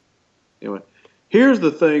do. Anyway, here's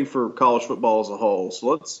the thing for college football as a whole.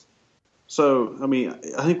 I mean,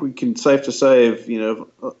 I think we can safe to say if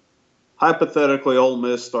hypothetically Ole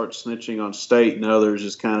Miss starts snitching on state and others,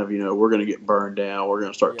 is kind of we're going to get burned down. We're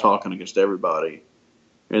going to start talking against everybody,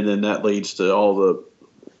 and then that leads to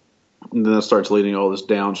and then that starts leading all this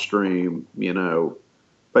downstream.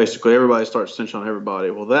 Basically everybody starts snitching on everybody.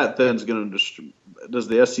 Well, that then's going to does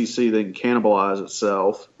the SEC then cannibalize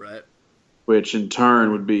itself? Right. Which in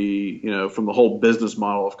turn would be, from the whole business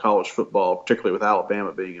model of college football, particularly with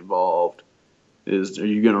Alabama being involved, are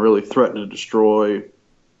you going to really threaten to destroy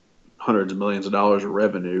hundreds of millions of dollars of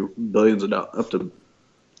revenue, billions of dollars, up to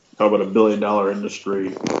how about $1 billion industry?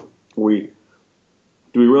 Do we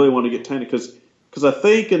really want to get tainted? Because I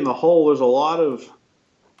think in the whole, there's a lot of,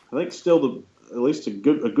 I think still at least a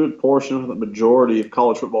good portion of the majority of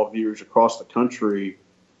college football viewers across the country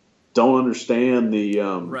don't understand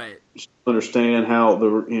understand how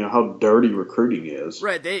how dirty recruiting is.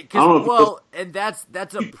 Right. And that's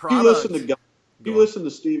a product. You listen to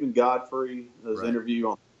Stephen Godfrey's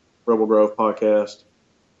interview on Rebel Grove podcast.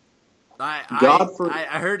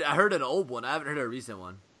 I heard an old one. I haven't heard a recent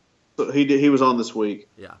one. So he was on this week.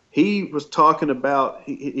 Yeah. He was talking about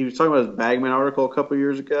he was talking about his Bagman article a couple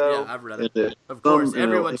years ago. Yeah, I've read it. Of course,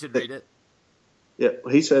 everyone should read it. Yeah,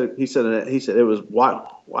 he said it was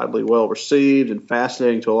widely well received and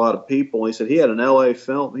fascinating to a lot of people. He said he had an LA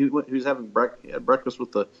film. He was having breakfast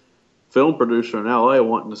with the film producer in LA,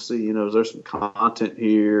 wanting to see is there some content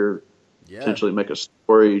here, potentially make a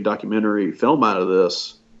story, documentary, film out of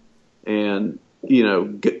this. And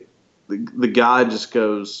the guy just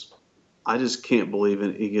goes, I just can't believe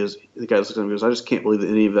it. The guy looks at him and goes, I just can't believe that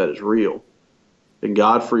any of that is real. And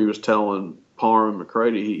Godfrey was telling Parham and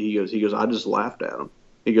McCready, he goes, I just laughed at him.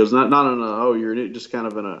 He goes, not oh, you're just kind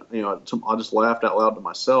of in I just laughed out loud to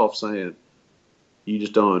myself saying, you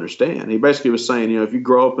just don't understand. He basically was saying, if you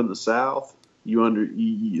grow up in the South,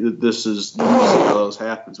 this is how this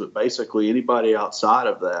happens. But basically anybody outside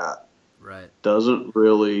of that doesn't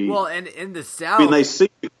really. Well, and in the South, I mean, they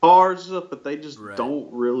see the cars, but they just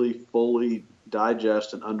don't really fully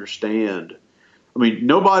digest and understand. I mean,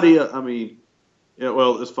 nobody. Yeah,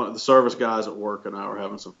 well, it's fun. The service guys at work and I were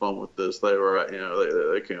having some fun with this. They were, we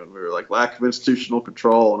were like lack of institutional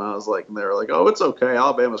control, and I was like, and they were like, oh, it's okay.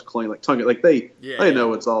 Alabama's clean, they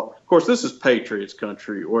know it's all. Of course, this is Patriots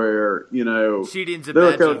country where cheating's a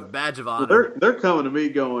badge of honor. They're coming to me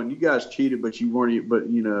going, you guys cheated, but you weren't able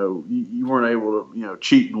to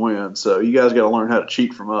cheat and win. So you guys got to learn how to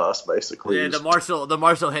cheat from us, basically. Yeah, the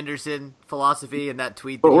Marshall Henderson philosophy in that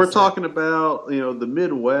tweet. But we're talking about, the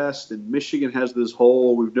Midwest, and Michigan has this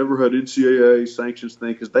whole we've never had NCAA sanctions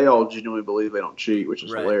thing because they all genuinely believe they don't cheat, which is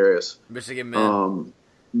hilarious. Michigan men.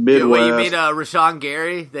 Midwest. Wait, you mean Rashawn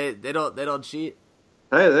Gary? They don't cheat.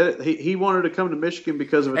 Hey, he wanted to come to Michigan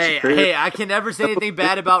because of its security. Hey, I can never say anything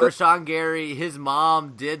bad about Rashawn Gary. His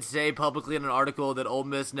mom did say publicly in an article that Ole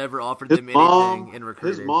Miss never offered him anything in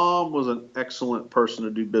recruiting. His mom was an excellent person to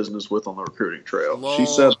do business with on the recruiting trail. She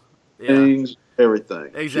said things,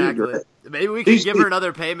 everything. Exactly. Maybe we can give her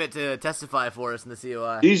another payment to testify for us in the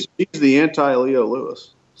COI. He's the anti-Leo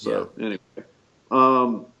Lewis. So, anyway.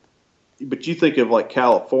 But you think of like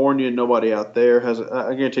California, nobody out there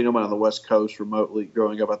I guarantee nobody on the West Coast remotely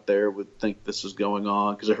growing up out there would think this is going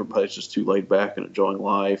on because everybody's just too laid back and enjoying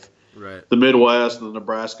life. Right. The Midwest and the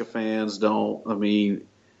Nebraska fans don't. I mean,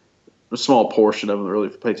 a small portion of them really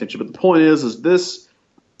pay attention. But the point is this,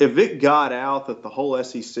 if it got out that the whole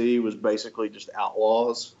SEC was basically just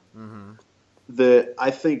outlaws, that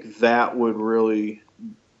I think that would really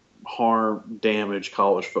damage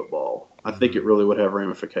college football. I think it really would have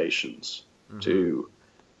ramifications to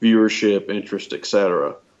viewership, interest,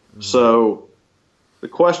 etc. So the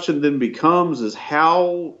question then becomes is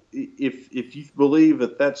how, if you believe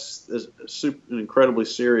that that's an incredibly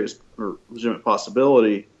serious or legitimate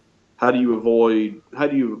possibility, how do you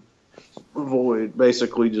avoid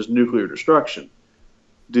basically just nuclear destruction?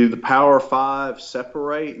 Do the Power Five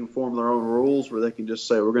separate and form their own rules where they can just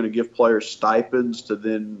say we're going to give players stipends to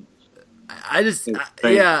then? I just think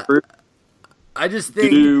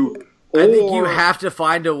I think you have to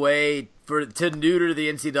find a way to neuter the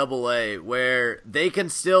NCAA where they can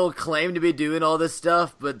still claim to be doing all this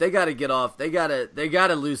stuff, but they got to get off. They got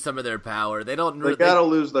to lose some of their power. They got to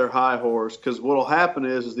lose their high horse because what'll happen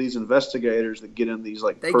is these investigators that get in these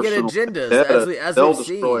they get agendas as they'll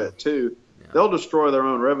destroy it too. Yeah. They'll destroy their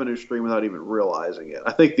own revenue stream without even realizing it.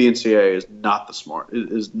 I think the NCAA is not the smart.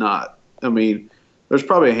 It is not. I mean, there's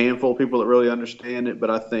probably a handful of people that really understand it, but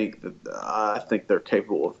I think they're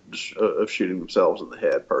capable of shooting themselves in the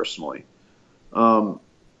head personally. Or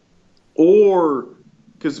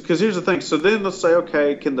because here's the thing. So then let's say,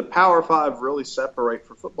 okay, can the Power Five really separate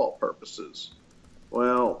for football purposes?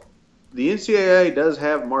 Well, the NCAA does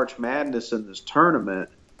have March Madness in this tournament.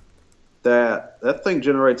 That thing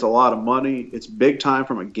generates a lot of money. It's big time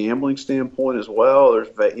from a gambling standpoint as well. There's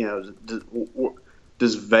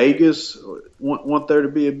does Vegas want there to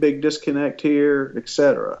be a big disconnect here, et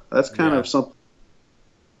cetera? That's kind of something.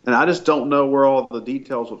 And I just don't know where all the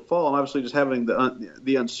details would fall. And obviously, just having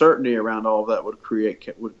the uncertainty around all of that would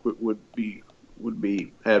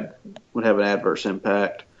have an adverse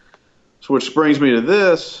impact. So, which brings me to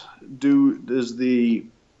this: there's a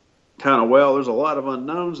lot of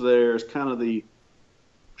unknowns there. Is kind of the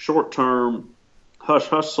short-term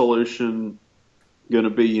hush-hush solution going to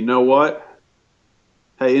be? You know what?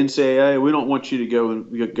 Hey, NCAA, we don't want you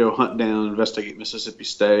to go hunt down, investigate Mississippi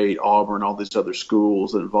State, Auburn, all these other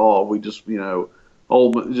schools involved. We just,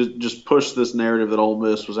 just push this narrative that Ole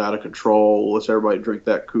Miss was out of control. Let's everybody drink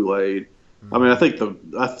that Kool-Aid. I mean, I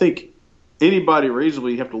think anybody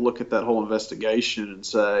reasonably have to look at that whole investigation and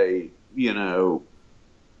say,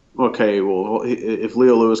 okay, well, if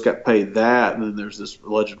Leo Lewis got paid that, and then there's this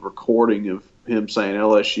alleged recording of him saying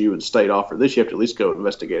LSU and State offered this, you have to at least go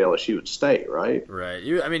investigate LSU and State, right? Right.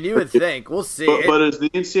 You would think. We'll see. But is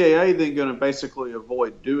the NCAA then going to basically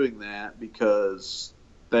avoid doing that because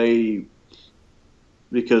they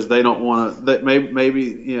don't want to?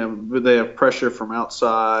 Maybe they have pressure from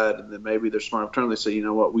outside, and then maybe they're smart enough. They say, you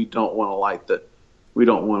know what, we don't want to light the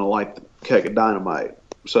keg of dynamite.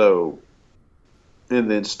 So. And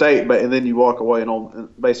then and then you walk away, and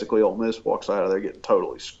basically Ole Miss walks out of there getting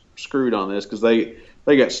totally screwed on this because they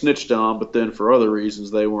got snitched on, but then for other reasons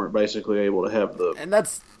they weren't basically able to have the. And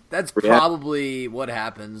that's probably what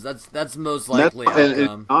happens. That's most likely.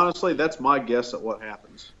 And honestly, that's my guess at what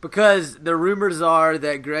happens. Because the rumors are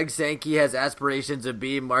that Greg Sankey has aspirations of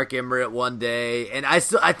being Mark Emmert one day, and I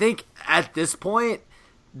think at this point.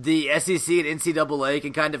 The SEC and NCAA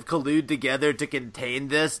can kind of collude together to contain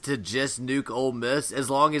this to just nuke Ole Miss as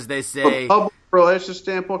long as they say from a public relations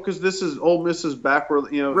standpoint, because this is Ole Miss's backward,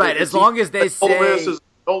 right? As long as they say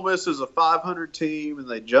Ole Miss is a 500 team and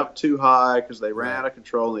they jumped too high because they ran out of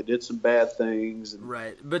control and they did some bad things, and,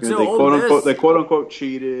 right? But so they quote unquote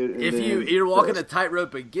cheated. And you're walking a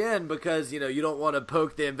tightrope again because you don't want to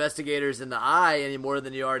poke the investigators in the eye any more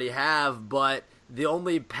than you already have, but the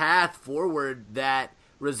only path forward that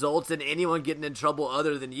results in anyone getting in trouble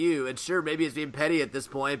other than you, and sure, maybe it's being petty at this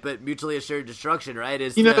point, but mutually assured destruction, right?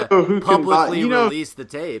 Is who publicly release the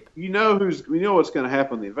tape. What's going to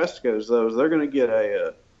happen to the investigators though is they're going to get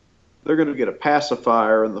they're going to get a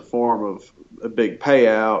pacifier in the form of a big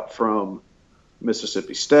payout from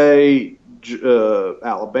Mississippi State,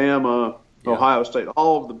 Alabama, Ohio State,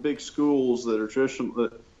 all of the big schools that are traditional,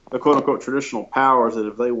 the quote-unquote traditional powers, that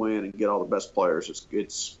if they win and get all the best players,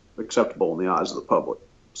 it's acceptable in the eyes of the public.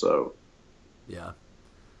 So, yeah.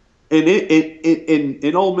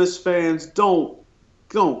 And Ole Miss fans, don't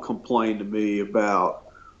complain to me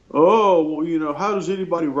about, oh, well, how does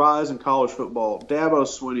anybody rise in college football? Dabo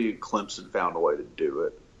Swinney and Clemson found a way to do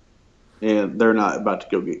it, and they're not about to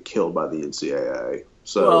go get killed by the NCAA.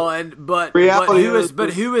 So, well, but who is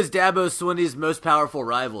Dabo Swinney's most powerful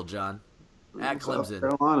rival, John? At Clemson,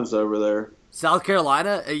 South Carolina's over there. South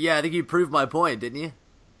Carolina? Yeah, I think you proved my point, didn't you?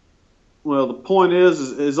 Well, the point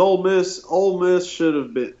is Ole Miss should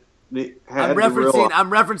have been. I'm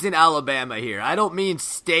referencing Alabama here. I don't mean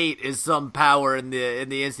State is some power in the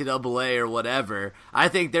NCAA or whatever. I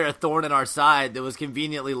think they're a thorn in our side that was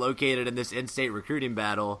conveniently located in this in-state recruiting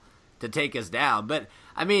battle to take us down. But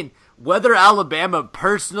I mean, whether Alabama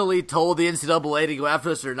personally told the NCAA to go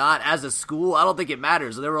after us or not, as a school, I don't think it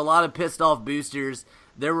matters. There were a lot of pissed off boosters.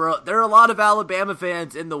 There are a lot of Alabama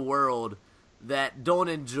fans in the world that don't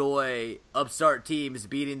enjoy upstart teams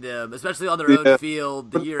beating them, especially on their own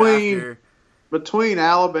field the year after. Between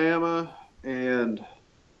Alabama and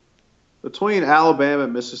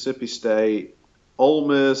Mississippi State, Ole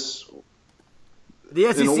Miss.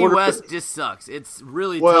 The SEC West just sucks. It's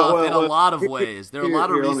really tough in a lot of ways. There are a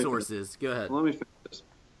lot of resources. Go ahead. Let me finish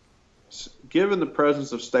this. Given the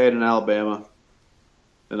presence of State and Alabama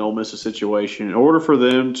and Ole Miss's situation, in order for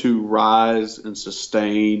them to rise and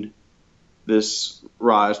sustain this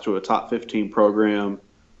rise to a top 15 program,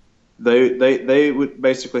 they would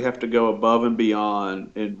basically have to go above and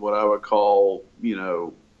beyond in what I would call,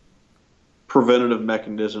 preventative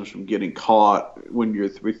mechanisms from getting caught when you're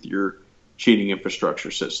with your cheating infrastructure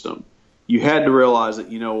system. You had to realize that,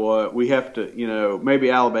 we have to, maybe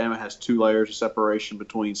Alabama has 2 layers of separation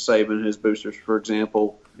between Saban and his boosters, for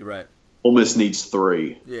example. You're right. Ole Miss needs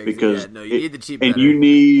 3 you need the cheap and you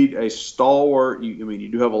need a stalwart. You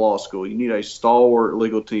do have a law school. You need a stalwart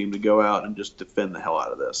legal team to go out and just defend the hell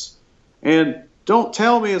out of this. And don't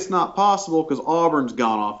tell me it's not possible, because Auburn's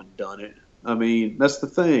gone off and done it. I mean, that's the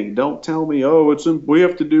thing. Don't tell me, we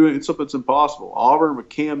have to do it. It's something that's impossible. Auburn with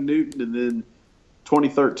Cam Newton, and then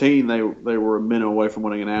 2013 they were a minute away from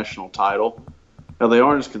winning a national title. Now, they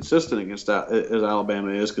aren't as consistent against as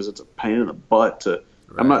Alabama is, because it's a pain in the butt to.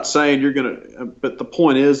 Right. I'm not saying you're gonna, but the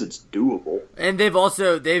point is it's doable. And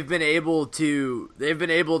they've been able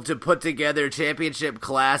to put together championship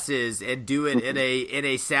classes and do it in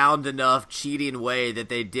a sound enough cheating way that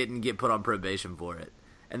they didn't get put on probation for it.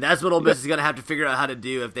 And that's what Ole Miss is going to have to figure out how to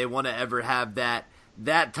do if they want to ever have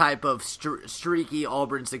that type of streaky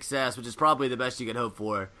Auburn success, which is probably the best you can hope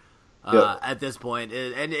for at this point.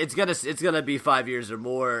 And it's gonna be 5 years or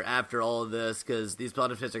more after all of this, because these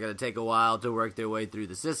punishments are going to take a while to work their way through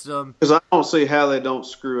the system. Because I don't see how they don't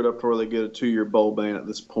screw it up to where they get a 2-year bowl ban at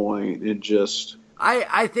this point. It just.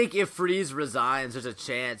 I think if Freeze resigns, there's a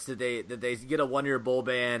chance that they get a 1-year bowl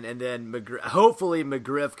ban, and then hopefully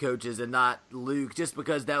McGriff coaches and not Luke, just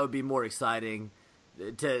because that would be more exciting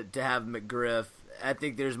to have McGriff. I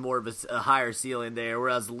think there's more of a higher ceiling there,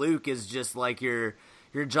 whereas Luke is just like your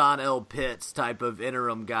John L. Pitts type of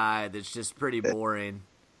interim guy that's just pretty boring.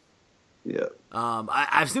 Yeah.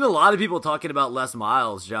 I've seen a lot of people talking about Les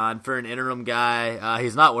Miles, John, for an interim guy.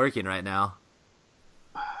 He's not working right now.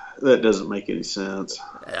 That doesn't make any sense.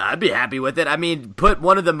 I'd be happy with it. I mean, put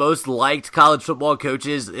one of the most liked college football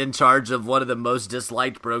coaches in charge of one of the most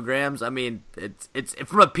disliked programs. I mean, it's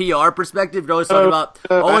from a PR perspective. You're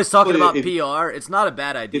always talking about PR. It's not a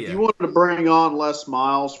bad idea. If you wanted to bring on Les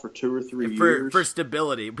Miles for 2 or 3 years for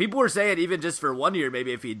stability, people were saying even just for 1 year,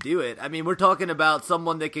 maybe if he'd do it. I mean, we're talking about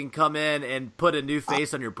someone that can come in and put a new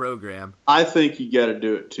face on your program. I think you got to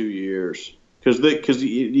do it 2 years because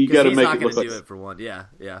you got to make it look like do it for 1. Yeah.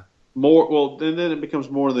 More well, and then it becomes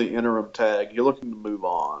more the interim tag. You're looking to move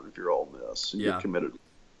on if you're Ole Miss and you're committed.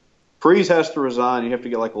 Freeze has to resign. You have to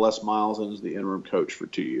get like Les Miles in as the interim coach for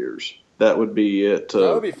 2 years. That would be it.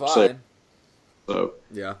 That would be fine. So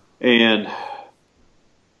yeah, and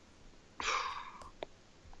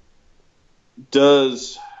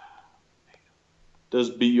does the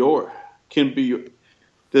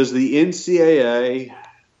NCAA?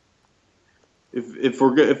 If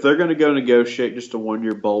they're going to go negotiate just a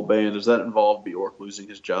 1-year bowl ban, does that involve Bjork losing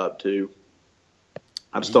his job too?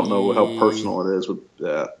 I just don't know how personal it is with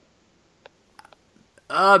that.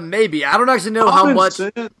 Maybe. I don't actually know how much.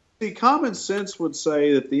 Common sense would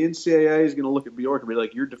say that the NCAA is going to look at Bjork and be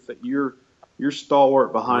like, "You're you're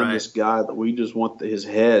stalwart behind this guy that we just want his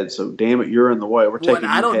head. So damn it, you're in the way. We're taking.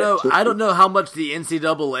 I don't know how much the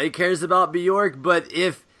NCAA cares about Bjork, but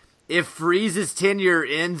if Freeze's tenure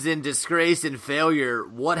ends in disgrace and failure,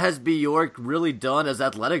 what has Bjork really done as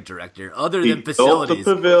athletic director other than facilities?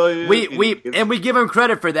 Built the pavilion. We give him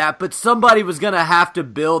credit for that, but somebody was going to have to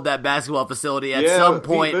build that basketball facility at some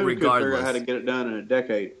point, Pete Boone regardless. could figure out how to get it done in a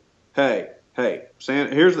decade. Hey,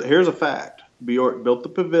 Sam, here's a fact. Bjork built the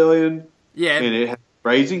pavilion. Yeah, and it had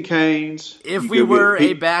Raising Cane's. If we were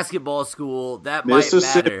a basketball school, that might matter.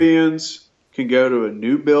 Mississippians can go to a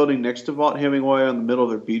new building next to Vaught Hemingway on the middle of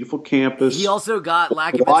their beautiful campus. He also got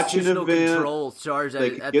lack of institutional control charged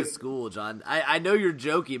at the school, John. I know you're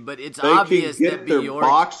joking, but it's obvious that their Bjork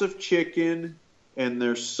box of chicken and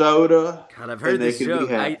their soda. God, I've heard this joke.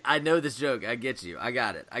 I know this joke. I get you. I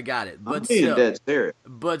got it. But I'm being dead serious.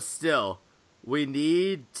 But still, we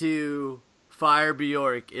need to fire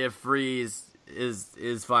Bjork if Freeze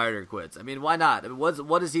is fired or quits. I mean, why not? I mean,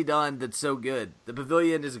 what has he done that's so good? The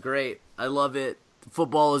pavilion is great. I love it.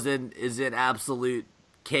 Football is in absolute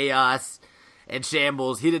chaos and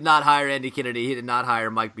shambles. He did not hire Andy Kennedy. He did not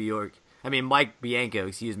hire Mike Bianco,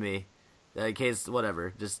 excuse me. In case,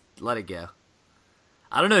 whatever. Just let it go.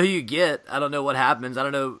 I don't know who you get. I don't know what happens. I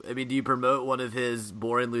don't know. I mean, do you promote one of his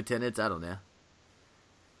boring lieutenants? I don't know.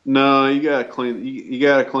 No, you got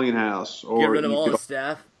to clean house. Or get rid of all the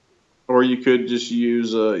staff. Or you could just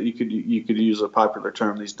use you could use a popular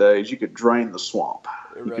term these days. You could drain the swamp.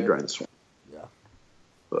 You could drain the swamp. Yeah.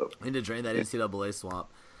 So, need to drain that NCAA swamp.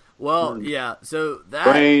 Well, yeah. So that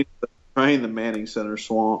drain the Manning Center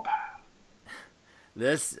swamp.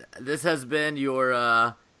 This has been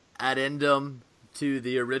your addendum to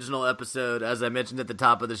the original episode. As I mentioned at the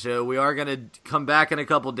top of the show, we are going to come back in a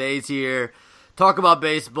couple days here, talk about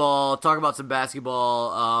baseball, talk about some basketball.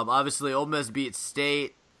 Obviously, Ole Miss beat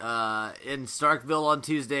State in Starkville on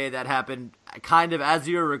Tuesday. That happened kind of as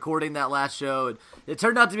you were recording that last show. It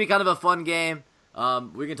turned out to be kind of a fun game.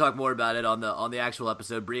 We can talk more about it on the actual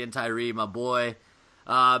episode. Brian Tyree, my boy.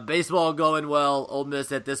 Baseball going well. Ole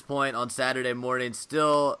Miss at this point on Saturday morning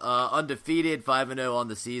still undefeated, 5-0 on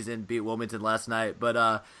the season. Beat Wilmington last night.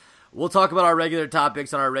 But we'll talk about our regular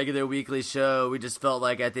topics on our regular weekly show. We just felt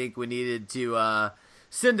like I think we needed to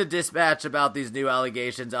send a dispatch about these new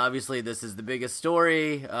allegations. Obviously, this is the biggest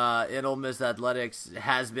story in Ole Miss athletics. It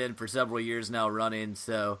has been for several years now running.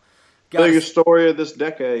 So, biggest story of this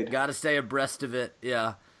decade. Got to stay abreast of it.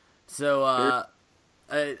 Yeah. So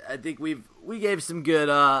I think we gave some good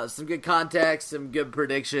context, some good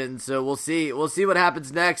predictions. So we'll see what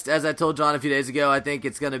happens next. As I told John a few days ago, I think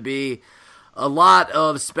it's going to be a lot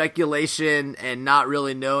of speculation and not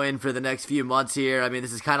really knowing for the next few months here. I mean,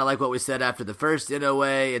 this is kind of like what we said after the first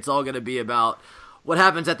NOA. It's all going to be about what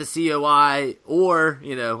happens at the COI, or,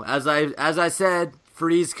 as I said,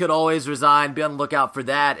 Freeze could always resign. Be on the lookout for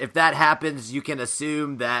that. If that happens, you can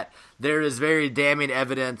assume that there is very damning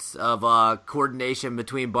evidence of coordination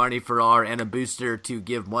between Barney Farrar and a booster to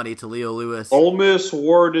give money to Leo Lewis. Ole Miss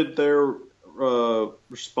worded their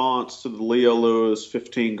response to the Leo Lewis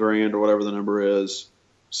 $15,000 or whatever the number is,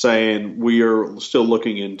 saying we are still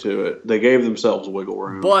looking into it. They gave themselves wiggle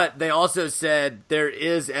room. But they also said there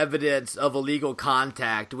is evidence of illegal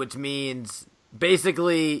contact, which means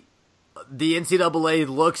basically the NCAA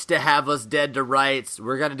looks to have us dead to rights.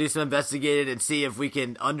 We're going to do some investigating and see if we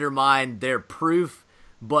can undermine their proof.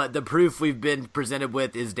 But the proof we've been presented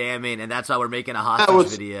with is damning, and that's why we're making a hostage video.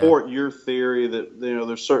 I would support your theory that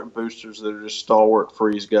there's certain boosters that are just stalwart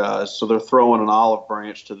Freeze guys, so they're throwing an olive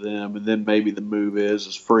branch to them, and then maybe the move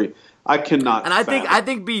is free. I cannot. And I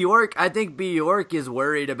think Bjork is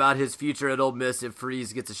worried about his future at Ole Miss if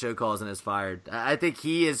Freeze gets a show cause and is fired. I think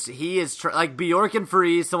he is like Bjork and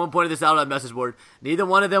Freeze. Someone pointed this out on a message board. Neither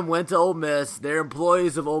one of them went to Ole Miss. They're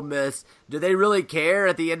employees of Ole Miss. Do they really care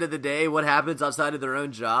at the end of the day what happens outside of their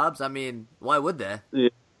own jobs? I mean, why would they?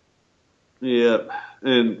 Yeah.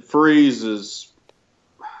 And Freeze is.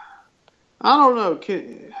 I don't know.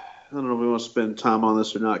 I don't know if we want to spend time on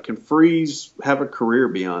this or not. Can Freeze have a career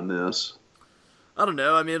beyond this? I don't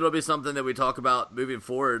know. I mean, it'll be something that we talk about moving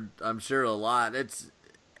forward, I'm sure, a lot.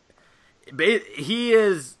 He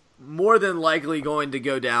is more than likely going to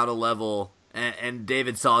go down a level and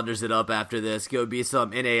David Saunders it up after this, go be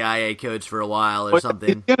some NAIA coach for a while or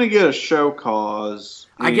something. He's going to get a show cause.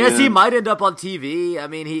 I guess he might end up on TV. I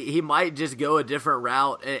mean, he might just go a different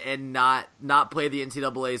route and not play the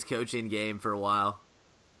NCAA's coaching game for a while.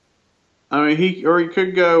 I mean, he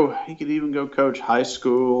could even go coach high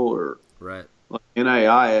school or right. Like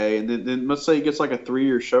NAIA, and then let's say he gets like a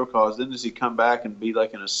 3-year show cause. Then does he come back and be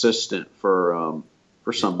like an assistant for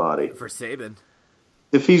somebody? For Saban.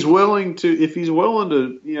 if he's willing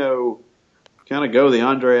to, kind of go the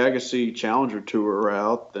Andre Agassi Challenger Tour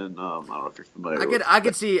route, then I don't know if you're familiar. I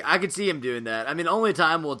could see him doing that. I mean, only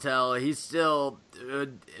time will tell. He's still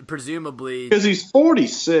presumably because he's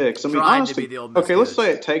 46. I mean, honestly, to be the Ole Miss okay, let's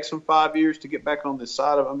say it takes him 5 years to get back on this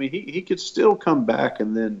side of. I mean, he could still come back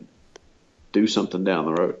and then do something down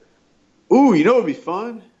the road. Ooh, you know what'd be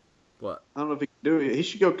fun? What? I don't know if he can do it. He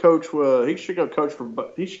should go coach. He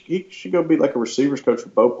should go be like a receivers coach for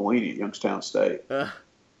Bo Pelini at Youngstown State.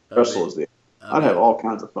 Russell is the. I'd have all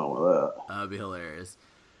kinds of fun with that. That would be hilarious.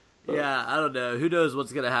 Yeah, I don't know. Who knows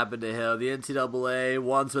what's going to happen to him? The NCAA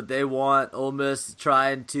wants what they want. Ole Miss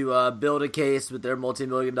trying to build a case with their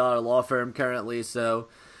multi-million-dollar law firm currently. So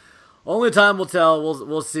only time will tell.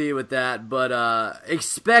 We'll see with that. But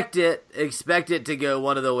expect it to go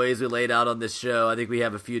one of the ways we laid out on this show. I think we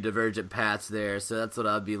have a few divergent paths there. So that's what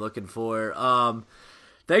I'd be looking for.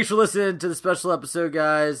 Thanks for listening to the special episode,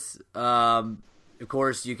 guys. Of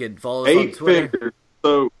course, you can follow us on Twitter. 8 figures.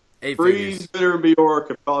 So, Freeze, Bitter, and Bjork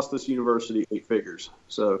have cost this university 8 figures.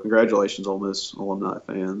 So, congratulations, Ole Miss alumni,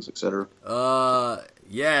 fans, etc.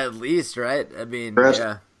 Yeah, at least, right? I mean,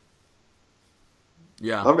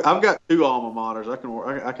 yeah. I've got 2 alma maters.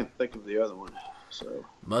 I can think of the other one. So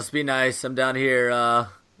must be nice. I'm down here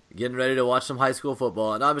getting ready to watch some high school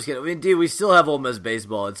football. No, I'm just kidding. I mean, dude, we still have Ole Miss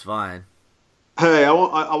baseball. It's fine. Hey, I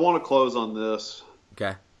want to close on this.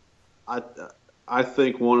 Okay. I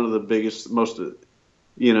think one of the biggest,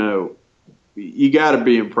 you got to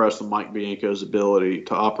be impressed with Mike Bianco's ability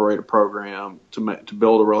to operate a program, to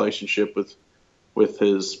build a relationship with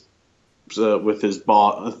his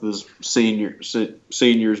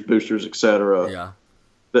seniors, boosters, etc. Yeah.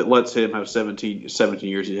 That lets him have 17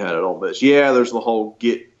 years he had at Ole Miss. Yeah, there's the whole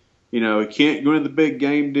he can't go into the big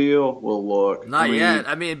game deal. Well, look, not yet.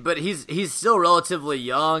 I mean, but he's still relatively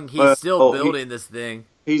young. He's still building this thing.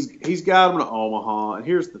 He's got him to Omaha, and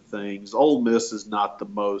here's the thing: Ole Miss is not the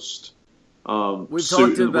most we've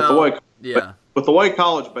talked about with the way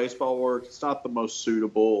college baseball works. It's not the most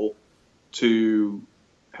suitable to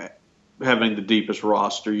having the deepest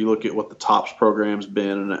roster. You look at what the Tops program's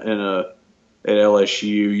been at LSU.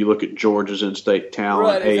 You look at Georgia's in-state talent.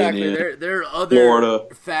 Right, exactly. A&M, there are other Florida,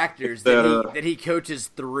 factors that he coaches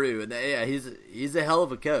through, and he's a hell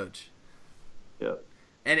of a coach. Yeah.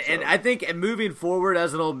 And I think moving forward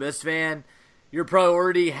as an Ole Miss fan, your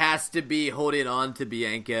priority has to be holding on to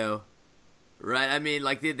Bianco, right? I mean,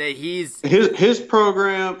 like he's his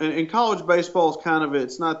program and college baseball is kind of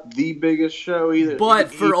it's not the biggest show either.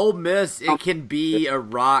 But for Ole Miss, it can be a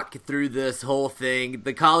rock through this whole thing.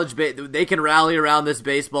 The college they can rally around this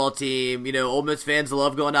baseball team. Ole Miss fans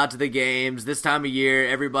love going out to the games this time of year.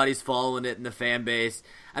 Everybody's following it in the fan base.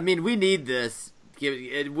 I mean, we need this.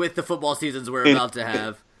 With the football seasons we're about to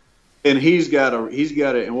have. And he's got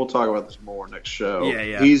it, and we'll talk about this more next show.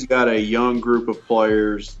 Yeah. He's got a young group of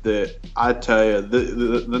players that I tell you,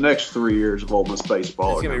 the next 3 years of Ole Miss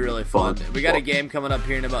baseball it's gonna be really fun. We got a game coming up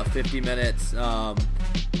here in about 50 minutes.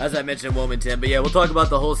 As I mentioned, Wilmington. But yeah, we'll talk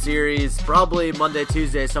about the whole series probably Monday,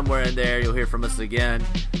 Tuesday, somewhere in there. You'll hear from us again.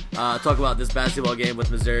 Talk about this basketball game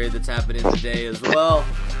with Missouri that's happening today as well.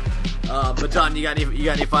 But John, you got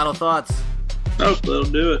any final thoughts? No, that'll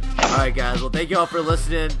do it. All right, guys. Well, thank you all for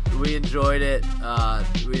listening. We enjoyed it.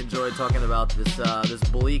 We enjoyed talking about this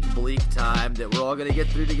bleak time that we're all going to get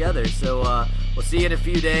through together. So we'll see you in a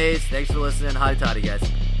few days. Thanks for listening. Hotty toddy, guys.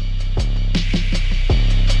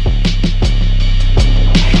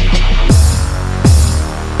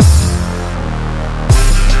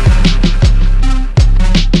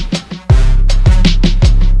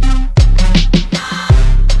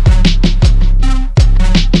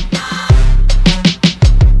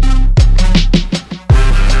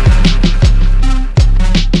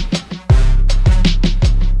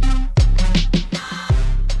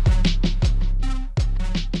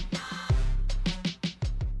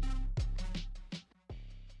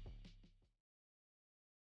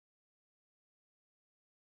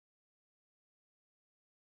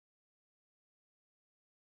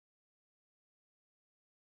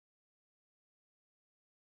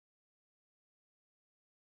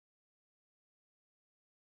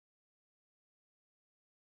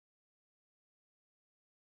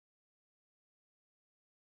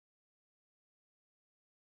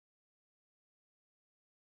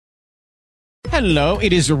 Hello,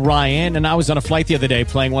 it is Ryan, and I was on a flight the other day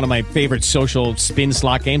playing one of my favorite social spin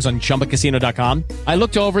slot games on ChumbaCasino.com. I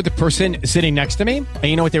looked over at the person sitting next to me, and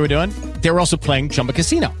you know what they were doing? They were also playing Chumba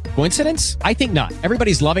Casino. Coincidence? I think not.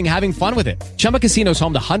 Everybody's loving having fun with it. Chumba Casino is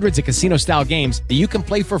home to hundreds of casino-style games that you can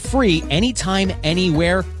play for free anytime,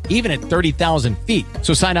 anywhere, even at 30,000 feet.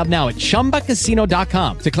 So sign up now at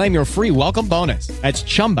ChumbaCasino.com to claim your free welcome bonus. That's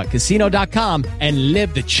ChumbaCasino.com and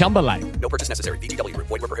live the Chumba life. No purchase necessary. VGW Group.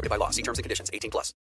 Void where prohibited by law. See terms and conditions. 18+.